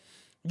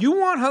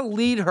to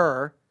lead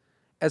her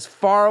as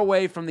far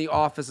away from the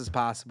office as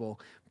possible,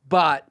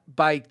 but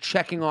by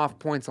checking off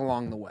points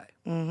along the way.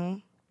 Mm-hmm.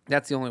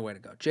 That's the only way to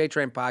go.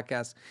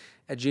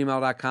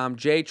 jtrainpodcast@gmail.com.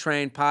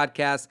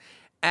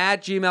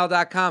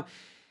 jtrainpodcast@gmail.com.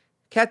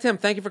 Kat Tim,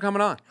 thank you for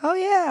coming on. Oh,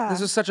 yeah.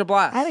 This was such a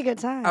blast. I had a good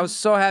time. I was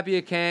so happy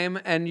you came,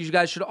 and you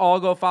guys should all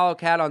go follow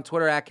Kat on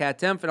Twitter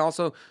 @KatTimp, and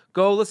also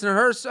go listen to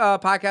her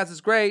podcast.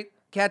 It's great,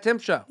 Kat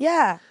Timp Show.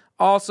 Yeah.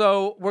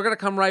 Also, we're going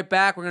to come right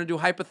back. We're going to do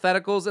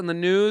hypotheticals in the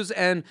news,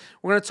 and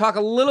we're going to talk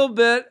a little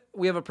bit.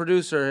 We have a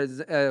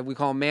producer. We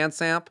call him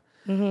Mansamp.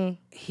 Mm-hmm.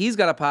 He's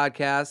got a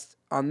podcast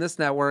on this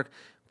network.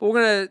 But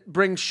we're going to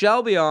bring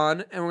Shelby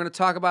on, and we're going to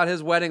talk about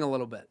his wedding a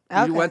little bit.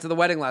 Okay. You went to the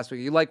wedding last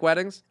week. You like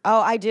weddings? Oh,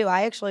 I do.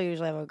 I actually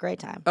usually have a great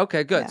time.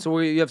 Okay, good. Yeah. So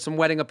you have some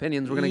wedding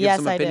opinions. We're going to give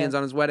some opinions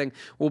on his wedding.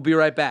 We'll be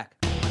right back.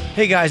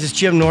 Hey guys, it's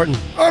Jim Norton.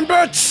 I'm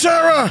Matt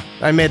Sarah.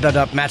 I made that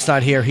up. Matt's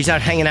not here. He's out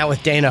hanging out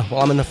with Dana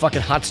while I'm in the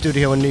fucking hot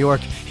studio in New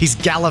York. He's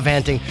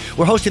gallivanting.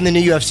 We're hosting the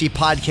new UFC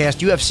podcast,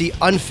 UFC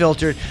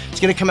Unfiltered.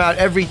 It's going to come out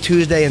every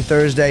Tuesday and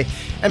Thursday.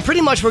 And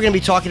pretty much we're going to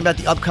be talking about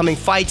the upcoming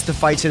fights, the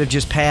fights that have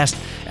just passed,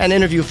 and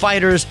interview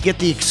fighters, get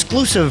the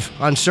exclusive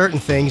on certain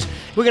things.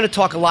 We're going to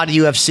talk a lot of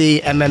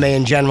UFC, MMA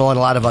in general, and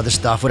a lot of other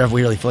stuff, whatever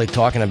we really feel like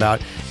talking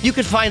about. You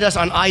can find us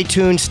on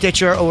iTunes,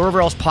 Stitcher, or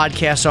wherever else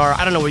podcasts are.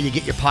 I don't know where you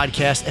get your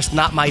podcast. It's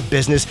not my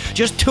business.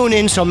 Just tune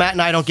in so Matt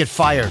and I don't get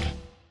fired.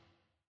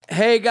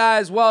 Hey,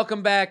 guys.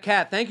 Welcome back.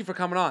 Kat, thank you for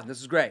coming on.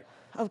 This is great.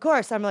 Of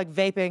course. I'm like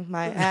vaping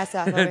my ass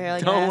out over here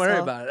like Don't worry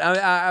about it.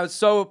 I was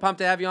so pumped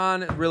to have you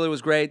on. It really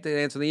was great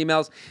to answer the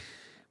emails.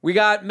 We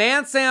got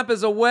Mansamp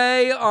is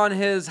away on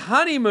his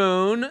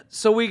honeymoon,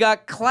 so we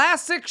got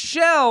Classic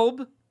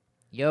Shelb.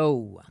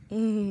 Yo.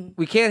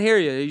 We can't hear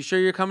you. Are you sure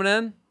you're coming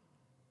in?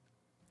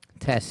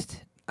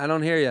 Test. I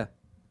don't hear you.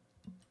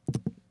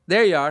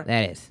 There you are.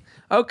 That is.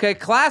 Okay,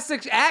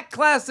 Classic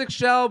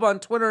Shelb on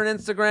Twitter and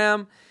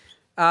Instagram.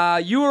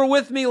 You were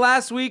with me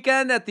last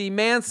weekend at the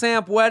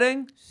Mansamp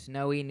wedding.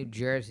 Snowy, New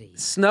Jersey.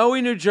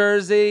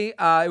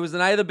 It was the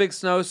night of the big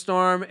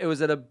snowstorm. It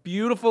was at a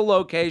beautiful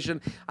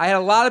location. I had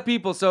a lot of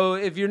people. So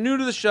if you're new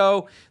to the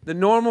show, the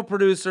normal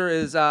producer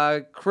is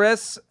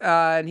Chris,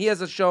 and he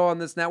has a show on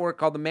this network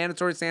called the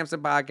Mandatory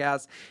Sampson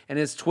Podcast, and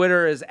his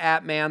Twitter is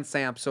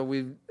 @Mansamp. So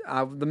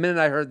the minute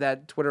I heard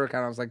that Twitter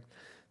account, I was like,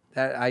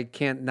 I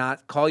can't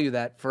not call you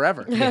that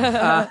forever.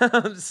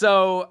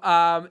 So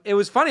it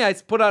was funny. I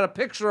put out a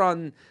picture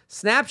on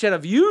Snapchat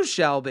of you,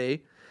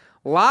 Shelby.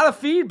 A lot of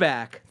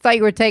feedback. I thought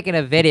you were taking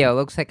a video. It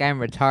looks like I'm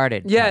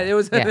retarded. Yeah, it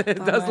was. Yeah. It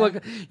does look.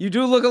 You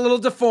do look a little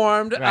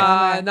deformed.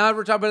 Right. Not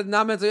retarded, but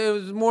not mentally. It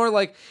was more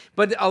like.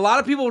 But a lot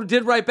of people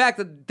did write back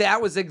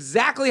that was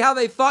exactly how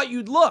they thought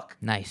you'd look.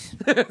 Nice.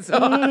 So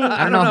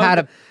I don't know how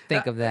to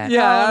think of that.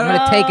 Yeah, I'm going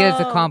to take it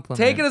as a compliment.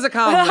 Take it as a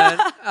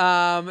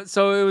compliment.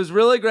 So it was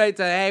really great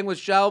to hang with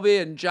Shelby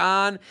and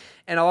John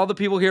and all the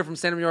people here from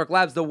Stand Up New York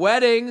Labs. The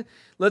wedding.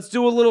 Let's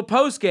do a little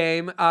post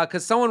game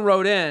because someone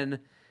wrote in.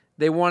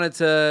 They wanted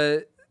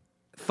to,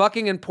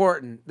 fucking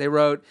important. They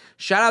wrote,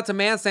 shout out to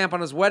Mansamp on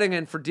his wedding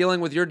and for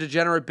dealing with your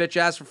degenerate bitch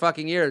ass for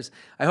fucking years.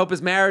 I hope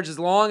his marriage is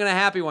long and a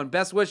happy one.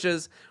 Best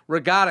wishes,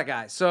 Regatta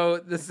Guy.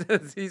 So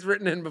he's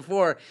written in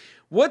before.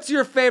 What's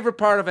your favorite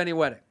part of any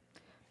wedding?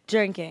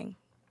 Drinking.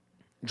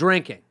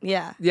 Drinking.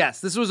 Yeah. Yes,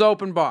 this was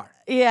open bar.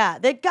 Yeah,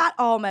 they got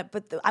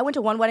but I went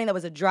to one wedding that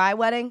was a dry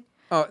wedding.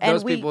 Oh, and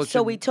those people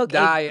should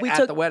die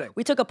at the wedding.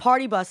 We took a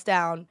party bus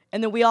down,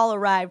 and then we all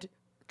arrived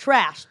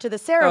trash to the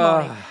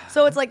ceremony.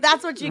 So it's like,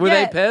 that's what you Were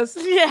get. they pissed?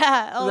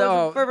 Yeah.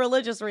 No. For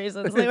religious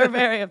reasons. They were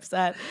very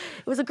upset.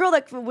 It was a girl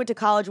that went to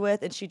college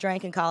with, and she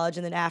drank in college,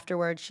 and then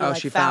afterwards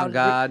she found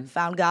God.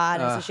 Found God,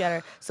 and so she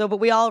had her.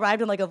 But we all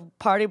arrived in like a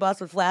party bus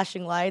with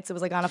flashing lights. It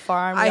was like on a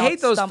farm. I hate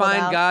those stumbled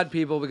find out. God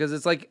people because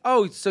it's like,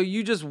 oh, so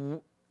you're just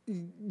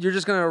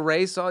gonna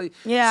erase all.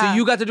 Yeah. So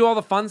you got to do all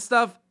the fun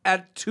stuff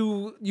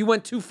you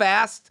went too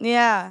fast.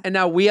 Yeah. And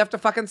now we have to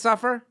fucking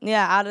suffer.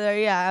 Yeah, out of there.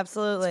 Yeah,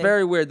 absolutely. It's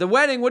very weird. The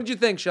wedding. What did you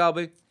think,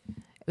 Shelby?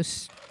 It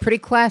was pretty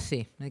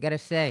classy, I got to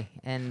say.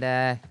 And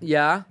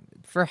Yeah.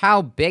 for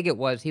how big it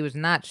was, he was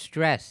not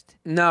stressed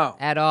No.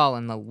 at all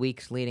in the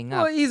weeks leading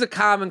up. Well, he's a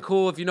calm and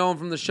cool. If you know him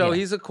from the show, Yeah.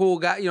 he's a cool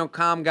guy.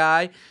 Calm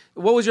guy.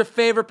 What was your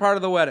favorite part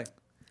of the wedding?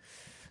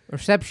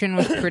 Reception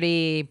was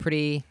pretty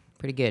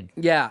Pretty good.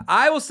 Yeah,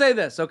 I will say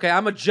this. Okay,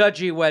 I'm a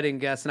judgy wedding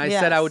guest, and I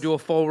said I Yes. would do a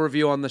full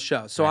review on the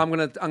show. So I'm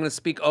gonna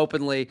speak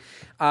openly.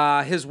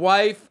 His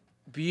wife,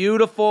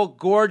 beautiful,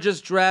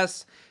 gorgeous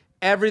dress.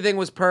 Everything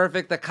was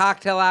perfect. The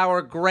cocktail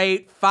hour,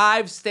 great.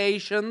 5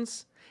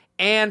 stations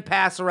and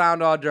pass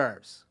around hors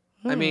d'oeuvres.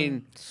 I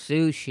mean,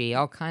 Sushi,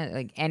 all kinds,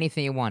 like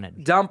anything you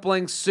wanted.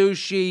 dumplings,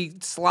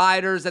 sushi,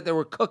 sliders that they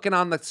were cooking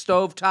on the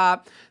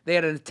stovetop. They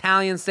had an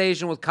Italian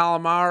station with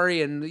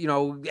calamari and,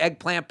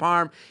 eggplant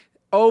parm.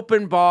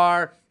 Open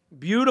bar,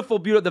 beautiful.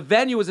 The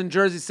venue was in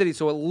Jersey City,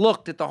 so it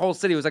looked at the whole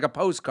city. It was like a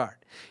postcard.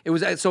 It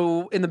was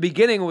so in the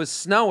beginning it was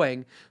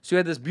snowing, so you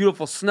had this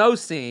beautiful snow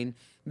scene.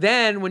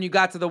 Then when you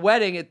got to the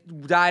wedding,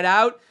 it died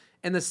out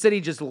and the city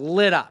just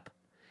lit up.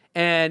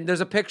 And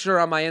there's a picture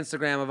on my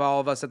Instagram of all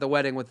of us at the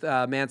wedding with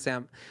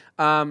Mansam.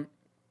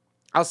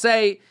 I'll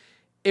say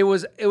it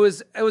was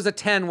a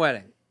 10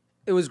 wedding.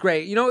 It was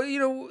great.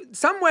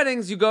 Some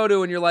weddings you go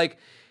to and you're like,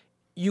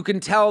 you can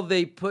tell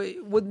they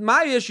put. With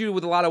my issue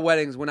with a lot of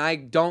weddings, when I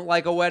don't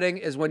like a wedding,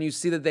 is when you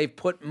see that they've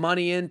put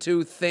money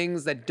into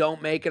things that don't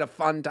make it a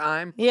fun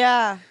time.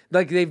 Yeah.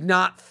 Like they've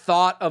not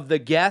thought of the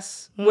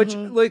guests, which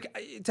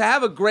to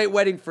have a great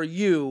wedding for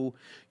you,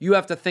 you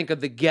have to think of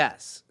the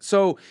guests.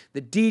 So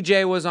the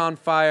DJ was on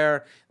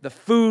fire. The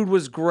food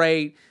was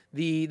great.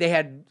 They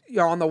had,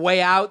 on the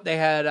way out, they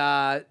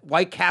had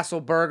White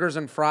Castle burgers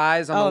and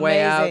fries on the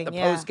way out, the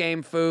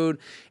post-game food.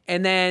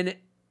 And then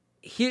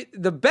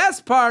the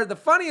best part, the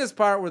funniest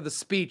part were the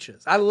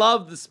speeches. I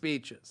love the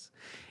speeches.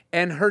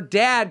 And her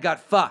dad got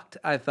fucked,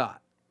 I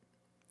thought.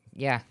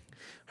 Yeah.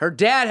 Her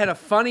dad had a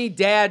funny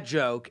dad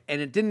joke,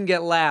 and it didn't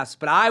get laughs,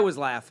 but I was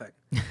laughing.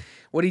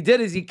 What he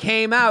did is he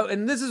came out,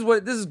 and this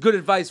is good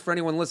advice for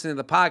anyone listening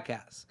to the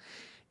podcast.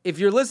 If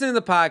you're listening to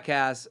the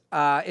podcast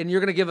and you're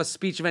going to give a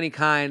speech of any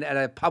kind at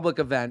a public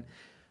event,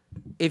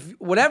 if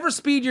whatever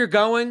speed you're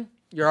going,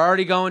 you're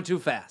already going too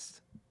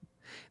fast.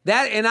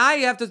 And I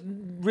have to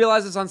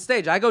realize this on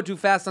stage. I go too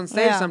fast on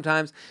stage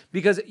sometimes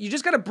because you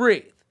just got to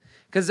breathe.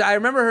 Because I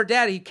remember her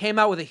dad, he came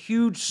out with a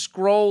huge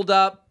scrolled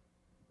up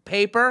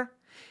paper.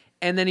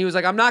 And then he was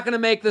like, I'm not going to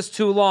make this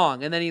too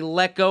long. And then he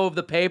let go of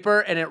the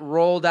paper and it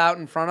rolled out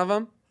in front of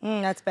him.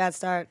 That's a bad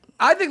start.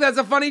 I think that's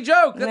a funny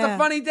joke. That's a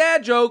funny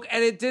dad joke.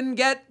 And it didn't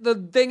get the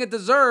thing it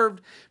deserved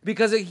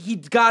because he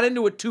got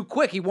into it too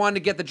quick. He wanted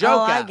to get the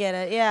joke out. I get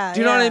it. Yeah. Do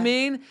you know what I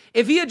mean?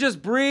 If he had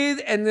just breathed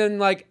and then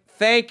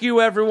thank you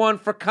everyone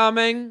for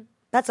coming.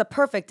 That's a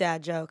perfect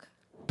dad joke.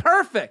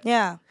 Perfect.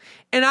 Yeah.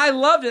 And I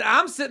loved it.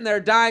 I'm sitting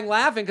there dying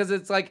laughing because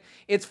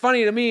it's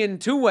funny to me in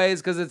 2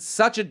 ways because it's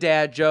such a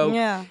dad joke.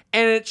 Yeah.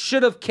 And it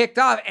should have kicked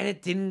off and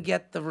it didn't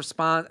get the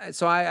response.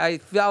 So I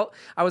felt,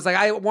 I was like,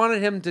 I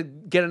wanted him to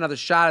get another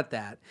shot at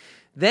that.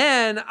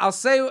 Then I'll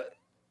say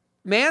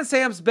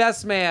Sam's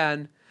best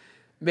man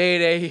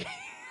made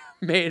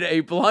a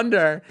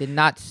blunder. Did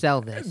not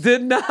sell this.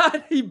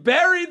 He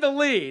buried the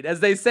lead,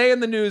 as they say in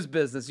the news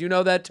business. You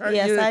know that term?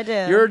 Yes, I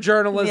do. You're a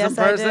journalism Yes,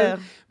 I person.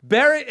 do.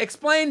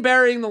 Explain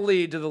burying the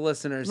lead to the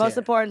listeners. Most here.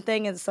 important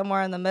thing is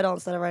somewhere in the middle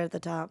instead of right at the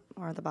top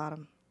or at the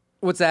bottom.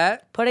 What's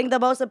that? Putting the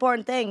most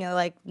important thing,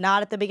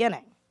 not at the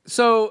beginning.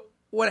 So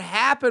what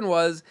happened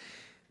was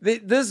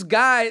this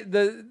guy,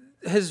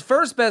 his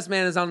first best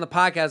man is on the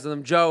podcast with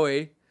him,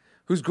 Joey,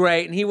 who's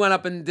great, and he went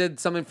up and did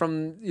something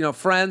from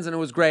Friends, and it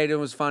was great, it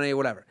was funny,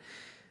 whatever.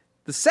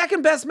 The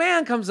second best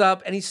man comes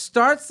up and he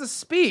starts the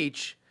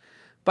speech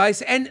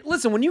and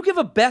listen, when you give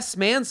a best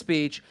man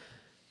speech,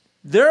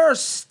 there are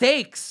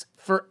stakes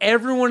for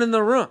everyone in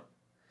the room.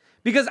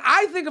 Because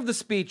I think of the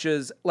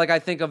speeches like I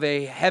think of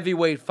a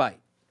heavyweight fight.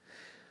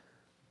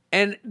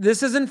 And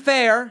this isn't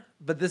fair,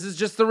 but this is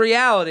just the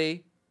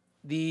reality.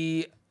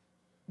 The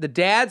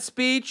dad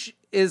speech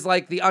is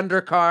like the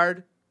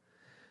undercard.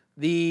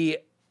 The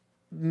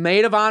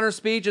maid of honor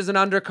speech is an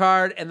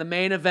undercard, and the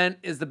main event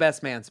is the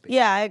best man speech.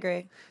 Yeah, I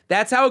agree.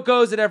 That's how it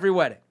goes at every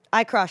wedding.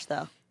 I crush,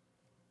 though.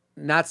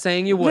 Not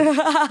saying you wouldn't.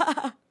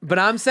 But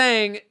I'm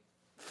saying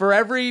for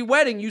every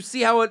wedding, you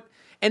see how it,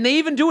 and they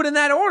even do it in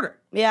that order.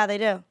 Yeah, they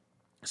do.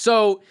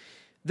 So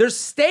there's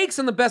stakes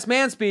in the best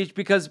man speech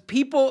because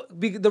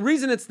the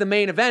reason it's the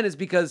main event is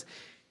because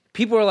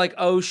people are like,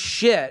 oh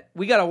shit,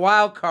 we got a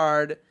wild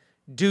card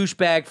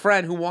douchebag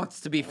friend who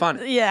wants to be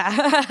funny.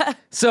 Yeah.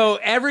 So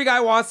every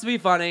guy wants to be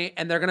funny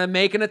and they're going to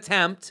make an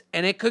attempt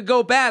and it could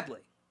go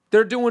badly.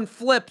 They're doing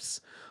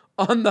flips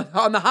on the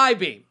high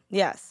beam.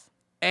 Yes.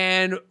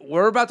 And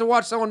we're about to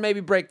watch someone maybe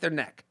break their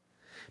neck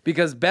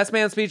because best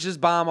man speeches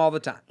bomb all the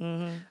time.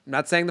 Mm-hmm. I'm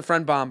not saying the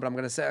friend bombed, but I'm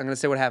going to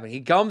say what happened.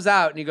 He comes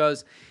out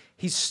and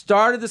he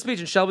started the speech,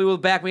 and Shelby will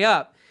back me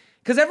up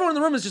because everyone in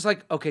the room is just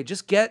like, okay,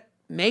 just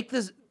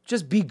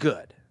be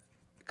good.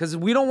 Because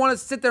we don't want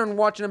to sit there and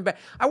watch him.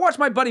 I watched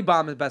my buddy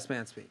bomb his best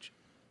man speech.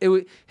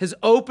 His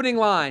opening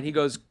line, he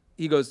goes,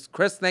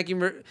 Chris, thank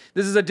you.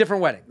 This is a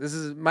different wedding. This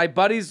is my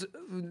buddy's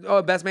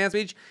best man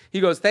speech. He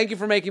goes, thank you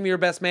for making me your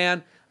best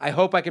man. I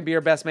hope I can be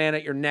your best man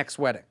at your next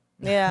wedding.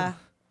 Yeah.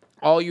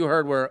 All you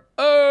heard were,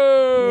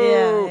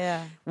 oh.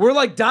 Yeah. We're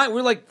like dying.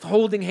 We're like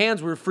holding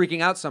hands. We were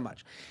freaking out so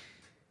much.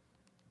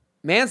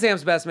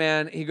 Sam's best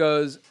man, he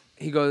goes,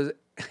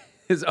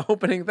 his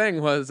opening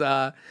thing was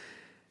at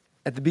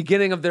the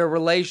beginning of their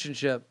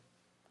relationship,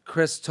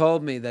 Chris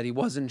told me that he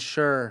wasn't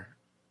sure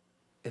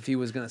if he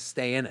was going to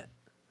stay in it.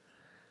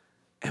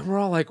 And we're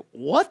all like,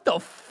 what the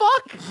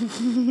fuck?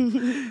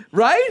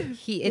 Right?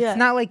 It's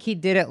not like he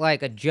did it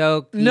like a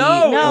joke.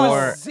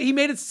 No. He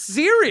made it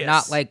serious.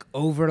 Not like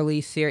overly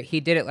serious. He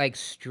did it like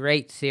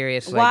straight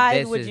serious. Why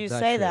like, this would is you the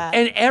say truth. that?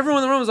 And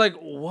everyone in the room was like,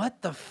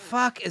 what the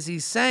fuck is he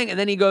saying? And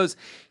then he goes,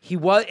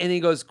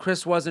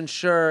 Chris wasn't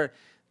sure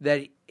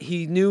that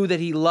he knew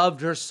that he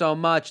loved her so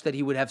much that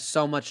he would have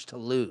so much to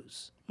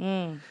lose.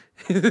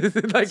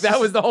 Like that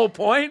was the whole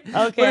point. Okay.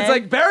 But it's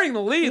like burying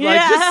the lead. Like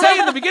just say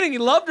in the beginning he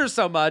loved her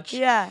so much.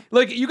 Yeah.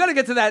 Like you got to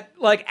get to that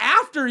like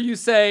after you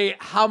say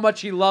how much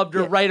he loved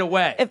her right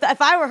away.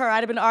 If I were her,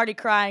 I'd have been already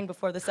crying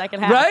before the second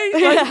half. Right?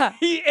 Yeah.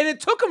 Like and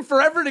it took him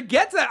forever to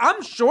get to that.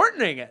 I'm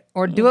shortening it.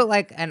 Or do it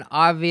like an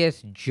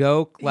obvious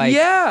joke. Like,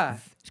 yeah.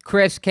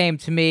 Chris came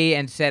to me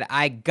and said,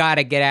 I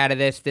gotta get out of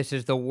this. This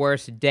is the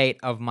worst date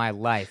of my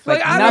life.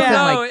 Like I nothing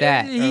don't know. like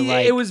that.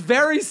 It was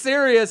very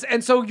serious.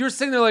 And so you're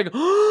sitting there like,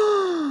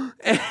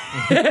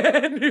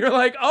 and you're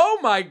like, oh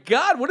my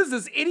God, what is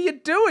this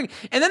idiot doing?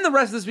 And then the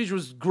rest of the speech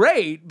was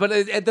great. But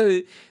at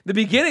the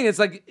beginning, it's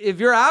like, if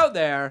you're out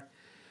there,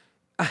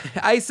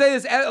 I say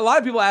this, a lot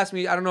of people ask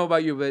me, I don't know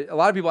about you, but a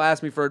lot of people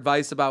ask me for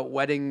advice about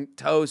wedding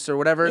toasts or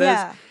whatever it is.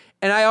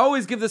 And I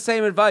always give the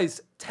same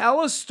advice.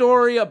 Tell a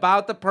story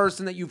about the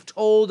person that you've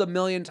told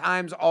 1,000,000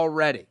 times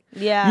already.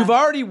 Yeah. You've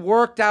already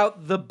worked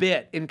out the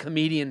bit in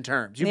comedian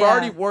terms. You've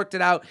already worked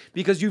it out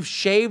because you've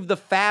shaved the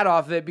fat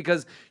off of it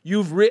because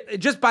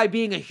just by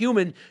being a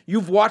human,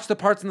 you've watched the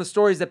parts in the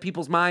stories that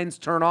people's minds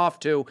turn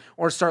off to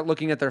or start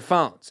looking at their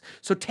phones.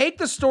 So take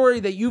the story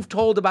that you've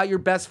told about your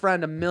best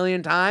friend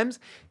 1,000,000 times,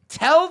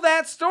 tell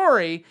that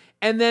story,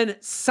 and then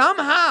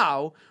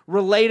somehow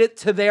relate it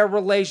to their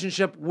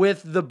relationship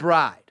with the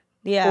bride.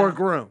 Or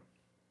groom.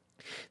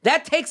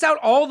 That takes out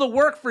all the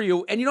work for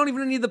you, and you don't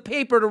even need the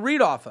paper to read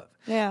off of.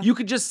 Yeah. You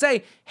could just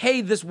say,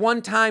 hey, this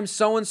one time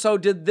so-and-so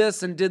did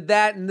this and did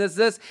that and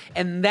this,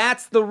 and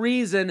that's the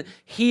reason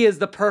he is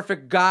the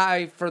perfect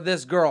guy for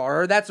this girl,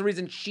 or that's the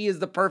reason she is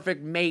the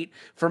perfect mate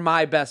for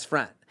my best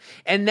friend.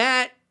 And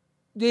that,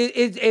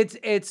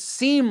 it's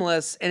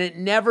seamless, and it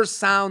never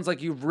sounds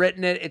like you've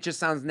written it. It just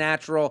sounds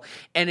natural,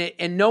 and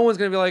no one's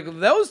going to be like,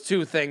 those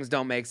two things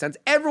don't make sense.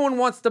 Everyone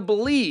wants to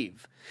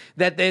believe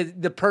that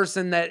the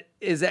person that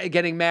is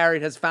getting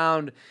married has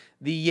found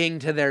the yin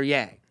to their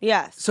yang.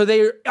 Yes. So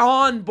they're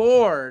on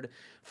board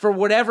for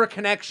whatever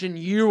connection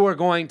you are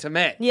going to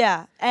make.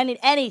 Yeah.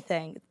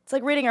 Anything. It's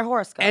like reading your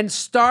horoscope. And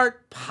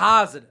start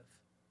positive.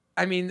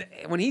 I mean,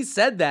 when he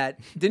said that,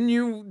 didn't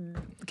you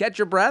catch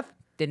your breath?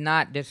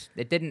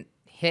 It didn't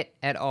hit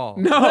at all.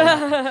 No.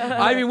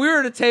 I mean, we were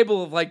at a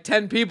table of like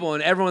 10 people,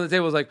 and everyone at the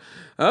table was like,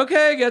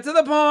 okay, get to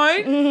the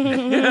point.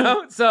 You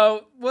know?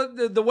 So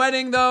the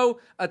wedding, though,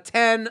 a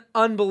 10,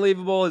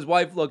 unbelievable. His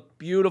wife looked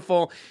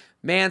beautiful.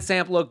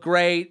 Mansamp looked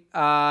great,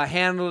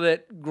 handled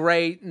it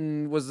great,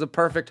 and was the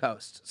perfect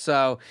host.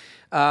 So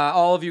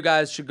all of you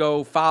guys should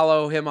go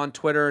follow him on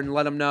Twitter and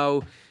let him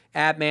know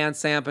at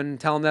Mansamp and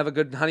tell him to have a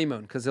good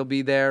honeymoon because he'll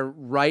be there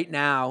right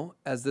now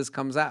as this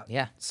comes out.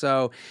 Yeah.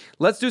 So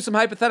let's do some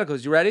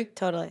hypotheticals. You ready?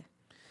 Totally.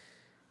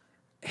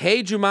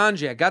 Hey,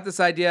 Jumanji, I got this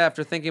idea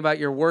after thinking about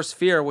your worst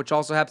fear, which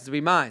also happens to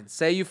be mine.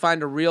 Say you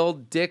find a real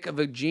dick of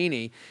a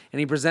genie and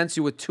he presents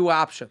you with two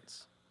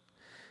options.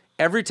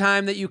 Every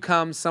time that you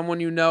come, someone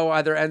you know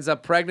either ends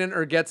up pregnant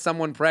or gets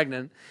someone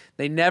pregnant.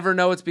 They never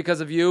know it's because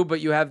of you,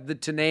 but you have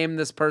to name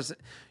this person.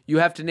 You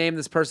have to name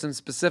this person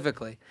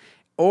specifically.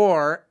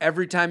 Or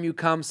every time you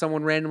come,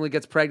 someone randomly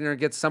gets pregnant or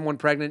gets someone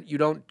pregnant. You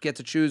don't get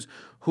to choose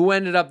who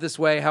ended up this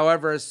way.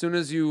 However, as soon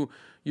as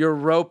your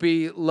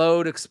ropey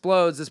load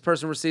explodes, this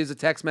person receives a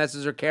text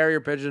message or carrier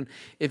pigeon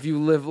if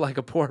you live like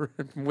a poor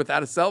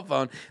without a cell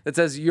phone that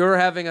says you're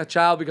having a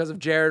child because of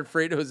Jared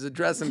Fried, whose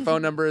address and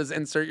phone number is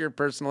insert your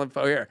personal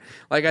info here.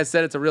 Like I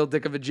said, it's a real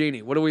dick of a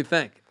genie. What do we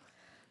think?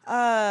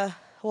 Well,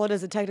 it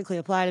doesn't technically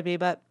apply to me,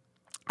 but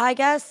I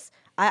guess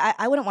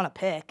I wouldn't want to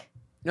pick.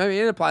 I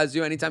mean, it applies to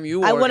you anytime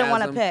you I wouldn't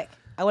want to orgasm. pick.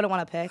 I wouldn't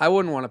want to pick. I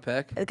wouldn't want to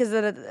pick. Because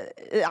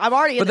I'm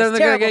already in But then this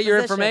they're terrible get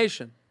your position.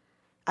 information.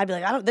 I'd be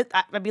like,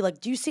 I'd be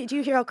like, do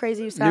you hear how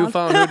crazy you sound? New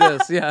phone, who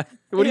dis? Yeah.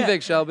 What do you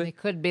think, It Shelby?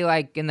 could be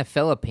like in the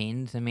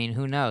Philippines. I mean,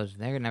 who knows?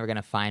 They're never going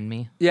to find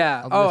me.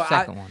 Yeah. I'll do the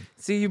second one.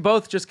 See, you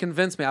both just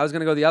convinced me. I was going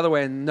to go the other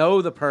way and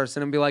know the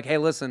person and be like, hey,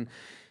 listen,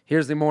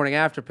 here's the morning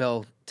after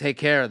pill. Take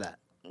care of that.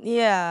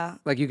 Yeah.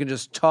 Like you can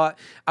just talk.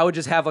 I would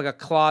just have like a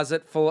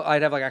closet full.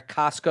 I'd have like a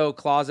Costco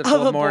closet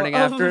full of morning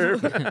after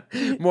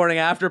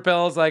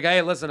pills. Like,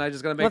 hey, listen, I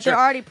just gotta make Well, if sure. they're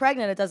already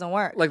pregnant, it doesn't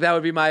work. Like that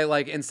would be my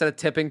like instead of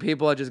tipping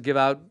people, I just give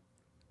out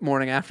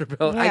morning after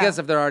pills. I Yeah. guess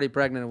if they're already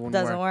pregnant, it wouldn't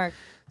Doesn't work.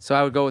 So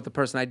I would go with the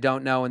person I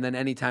don't know, and then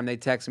anytime they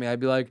text me,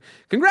 I'd be like,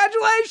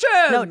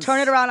 "Congratulations!" No,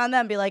 turn it around on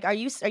them. Be like, are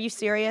you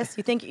serious?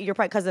 You think you're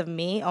because of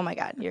me? Oh my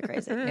God, you're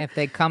crazy. If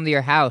they come to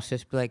your house,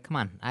 just be like, come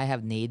on, I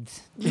have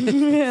needs.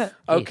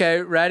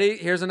 Okay, ready?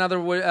 Here's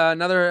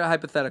another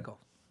hypothetical.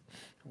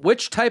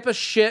 Which type of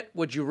shit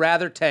would you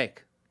rather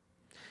take?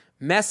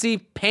 Messy,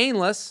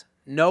 painless.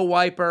 No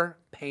wiper,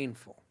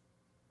 painful.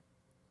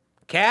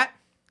 Cat?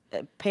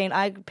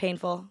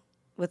 Painful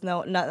with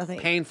nothing.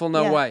 Painful,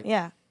 no wipe.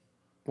 Yeah.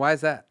 Why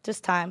is that?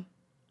 Just time.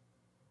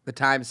 The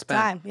time spent.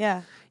 Time,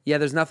 yeah. Yeah,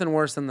 there's nothing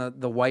worse than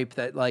the wipe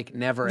that like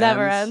never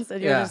ends.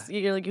 And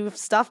you're like, you have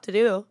stuff to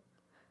do.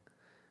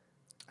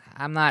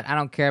 I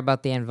don't care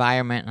about the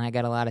environment, and I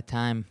got a lot of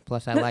time.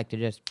 Plus, I like to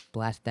just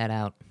blast that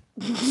out.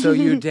 So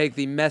you take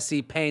the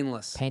messy,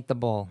 painless. Paint the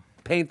bowl.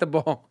 Paint the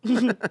bowl.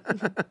 Sounds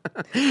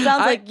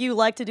like you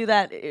like to do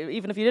that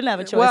even if you didn't have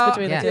a choice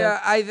between the two.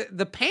 Yeah,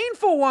 the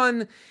painful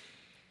one,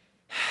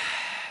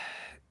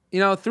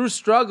 through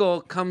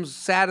struggle comes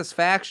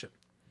satisfaction.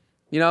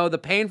 The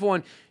painful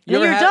one.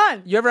 You're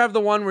done. You ever have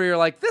the one where you're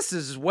like, this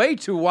is way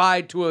too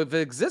wide to have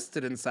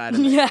existed inside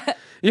of me? Yeah.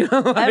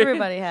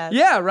 Everybody has.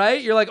 Yeah,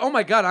 right? You're like, oh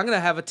my God, I'm going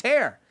to have a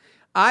tear.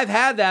 I've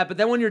had that, but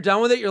then when you're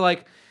done with it, you're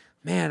like,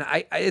 man,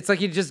 it's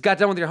like you just got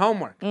done with your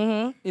homework.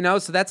 Mm-hmm.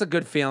 So that's a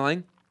good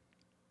feeling.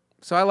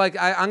 So I'm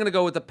going to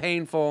go with the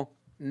painful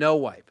no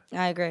wipe.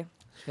 I agree. I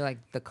feel like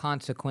the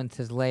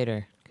consequences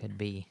later could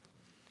be,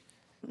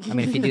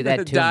 if you do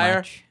that too dire.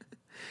 much.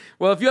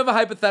 Well, if you have a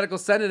hypothetical,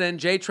 send it in,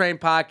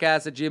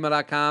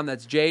 jtrainpodcast@gmail.com.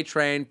 That's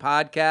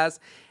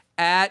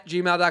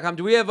jtrainpodcast@gmail.com.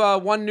 Do we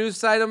have one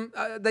news item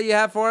that you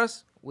have for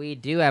us? We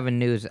do have a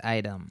news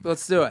item.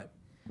 Let's do it.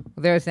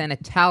 There's an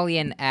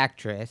Italian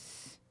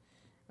actress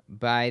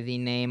by the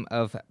name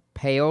of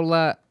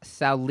Paola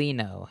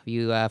Saulino. Are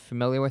you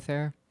familiar with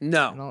her?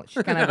 No. Well,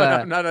 she's kind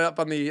of not up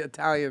on the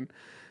Italian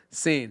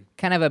scene.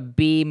 Kind of a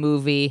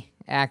B-movie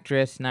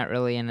actress, not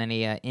really in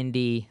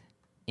any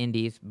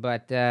indies,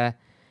 but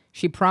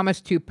she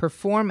promised to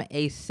perform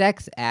a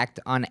sex act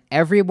on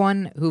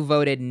everyone who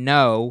voted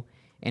no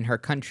in her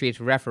country's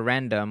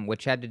referendum,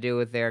 which had to do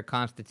with their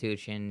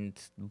constitution.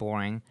 It's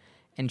boring.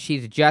 And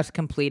she's just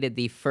completed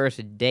the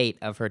first date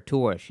of her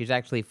tour. She's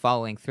actually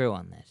following through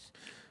on this.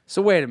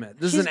 So wait a minute.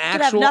 This is an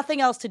actual... She's have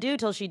nothing else to do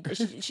till she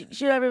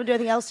never even do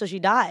anything else till she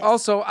dies.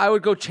 Also, I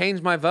would go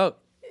change my vote.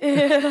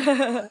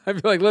 I'd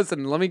be like,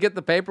 listen, let me get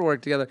the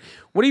paperwork together.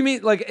 What do you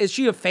mean? Like, is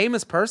she a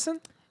famous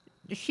person?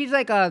 She's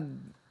like a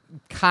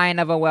kind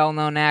of a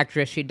well-known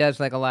actress. She does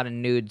like a lot of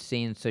nude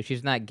scenes, so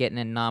she's not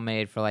getting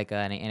nominated for like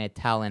an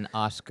Italian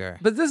Oscar.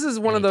 But this is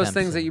one of those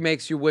things that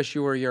makes you wish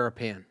you were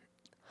European.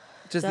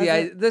 Just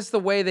this the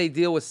way they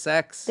deal with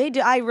sex. They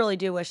do. I really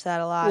do wish that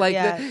a lot. Like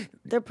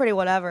they're pretty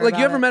whatever. Like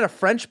you ever met a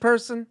French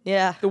person?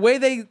 Yeah. The way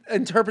they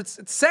interpret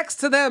sex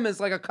to them is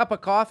like a cup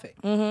of coffee.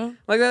 Mm-hmm.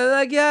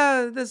 Like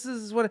yeah, this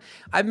is what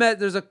I've met.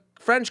 There's a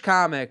French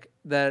comic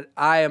that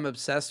I am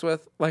obsessed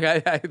with. Like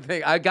I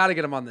think I got to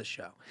get him on this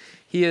show.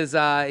 He is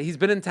he's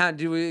been in town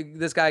doing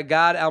this guy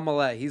Gad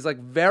Elmaleh. He's like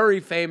very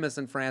famous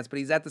in France, but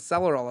he's at the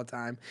Cellar all the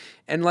time.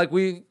 And like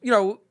we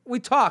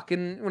talk,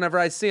 and whenever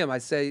I see him, I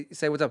say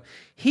what's up.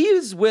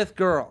 He's with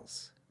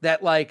girls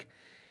that like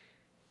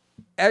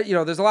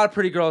there's a lot of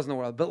pretty girls in the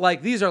world, but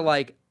like these are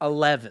like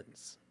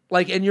 11s.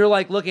 Like and you're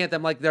like looking at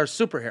them like they're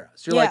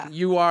superheroes. You're like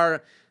you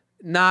are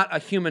not a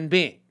human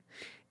being.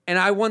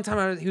 And one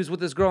time he was with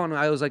this girl and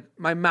I was like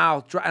my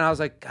mouth dry, and I was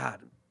like, God,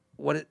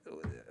 what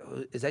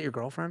is that your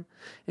girlfriend?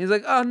 And he's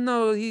like, oh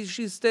no,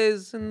 she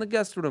stays in the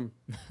guest room.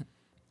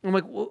 I'm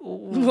like,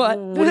 what?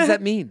 What does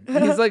that mean?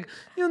 And he's like,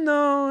 in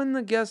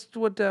the guest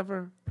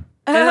whatever.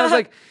 And I was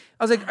like,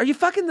 are you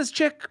fucking this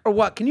chick or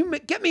what? Can you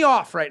get me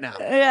off right now?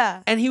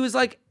 Yeah. And he was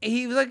like,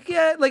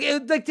 yeah, like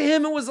to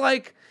him it was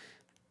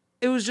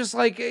just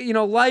like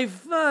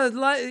life,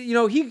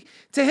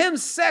 to him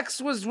sex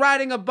was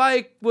riding a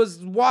bike, was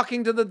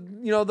walking to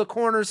the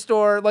corner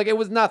store, like it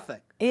was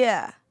nothing.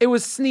 Yeah. It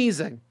was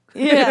sneezing.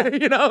 Yeah.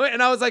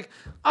 And I was like,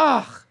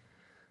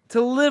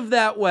 to live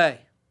that way.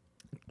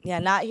 Yeah,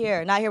 not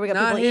here. Not here. We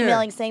got people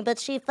emailing saying, but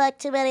she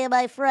fucked too many of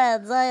my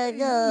friends.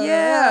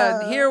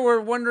 Yeah, here we're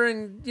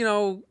wondering,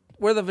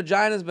 where the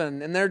vagina's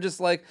been. And they're just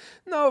like,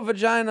 no,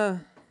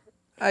 vagina,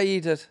 I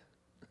eat it.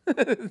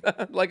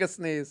 Like a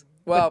sneeze.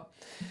 Well,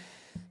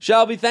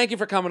 Shelby, thank you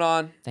for coming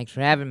on. Thanks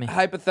for having me.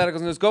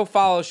 Hypotheticals News. Go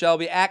follow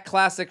Shelby at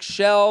Classic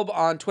Shelb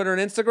on Twitter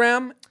and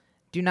Instagram.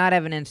 Do not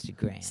have an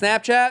Instagram.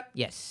 Snapchat?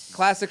 Yes.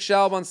 Classic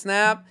Shelb on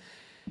Snap.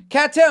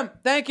 Kat Tim,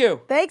 thank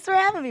you. Thanks for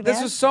having me, man.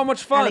 This was so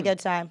much fun. Had a good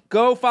time.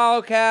 Go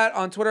follow Kat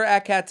on Twitter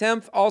at Kat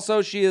Timpf.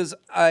 Also, she is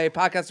a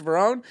podcast of her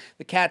own,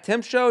 The Kat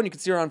Timpf Show, and you can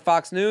see her on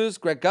Fox News,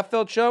 Greg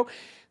Gutfeld Show.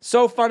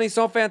 So funny,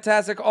 so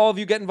fantastic. All of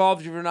you get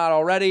involved if you're not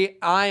already.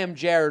 I am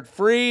Jared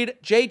Freed,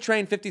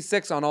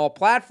 JTrain56 on all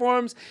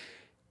platforms.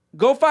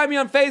 Go find me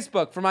on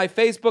Facebook for my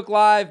Facebook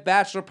Live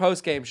Bachelor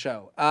postgame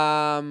show.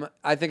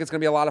 I think it's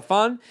going to be a lot of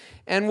fun.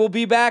 And we'll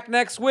be back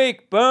next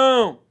week.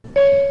 Boom.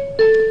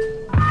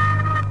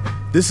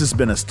 This has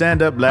been a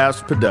Stand Up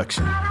Labs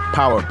production,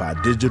 powered by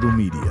digital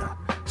media.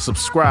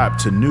 Subscribe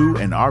to new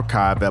and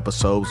archive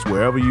episodes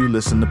wherever you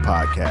listen to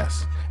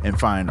podcasts. And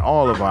find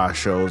all of our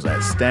shows at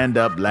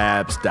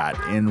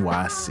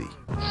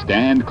standuplabs.nyc.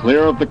 Stand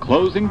clear of the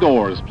closing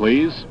doors,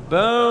 please.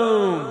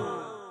 Boom.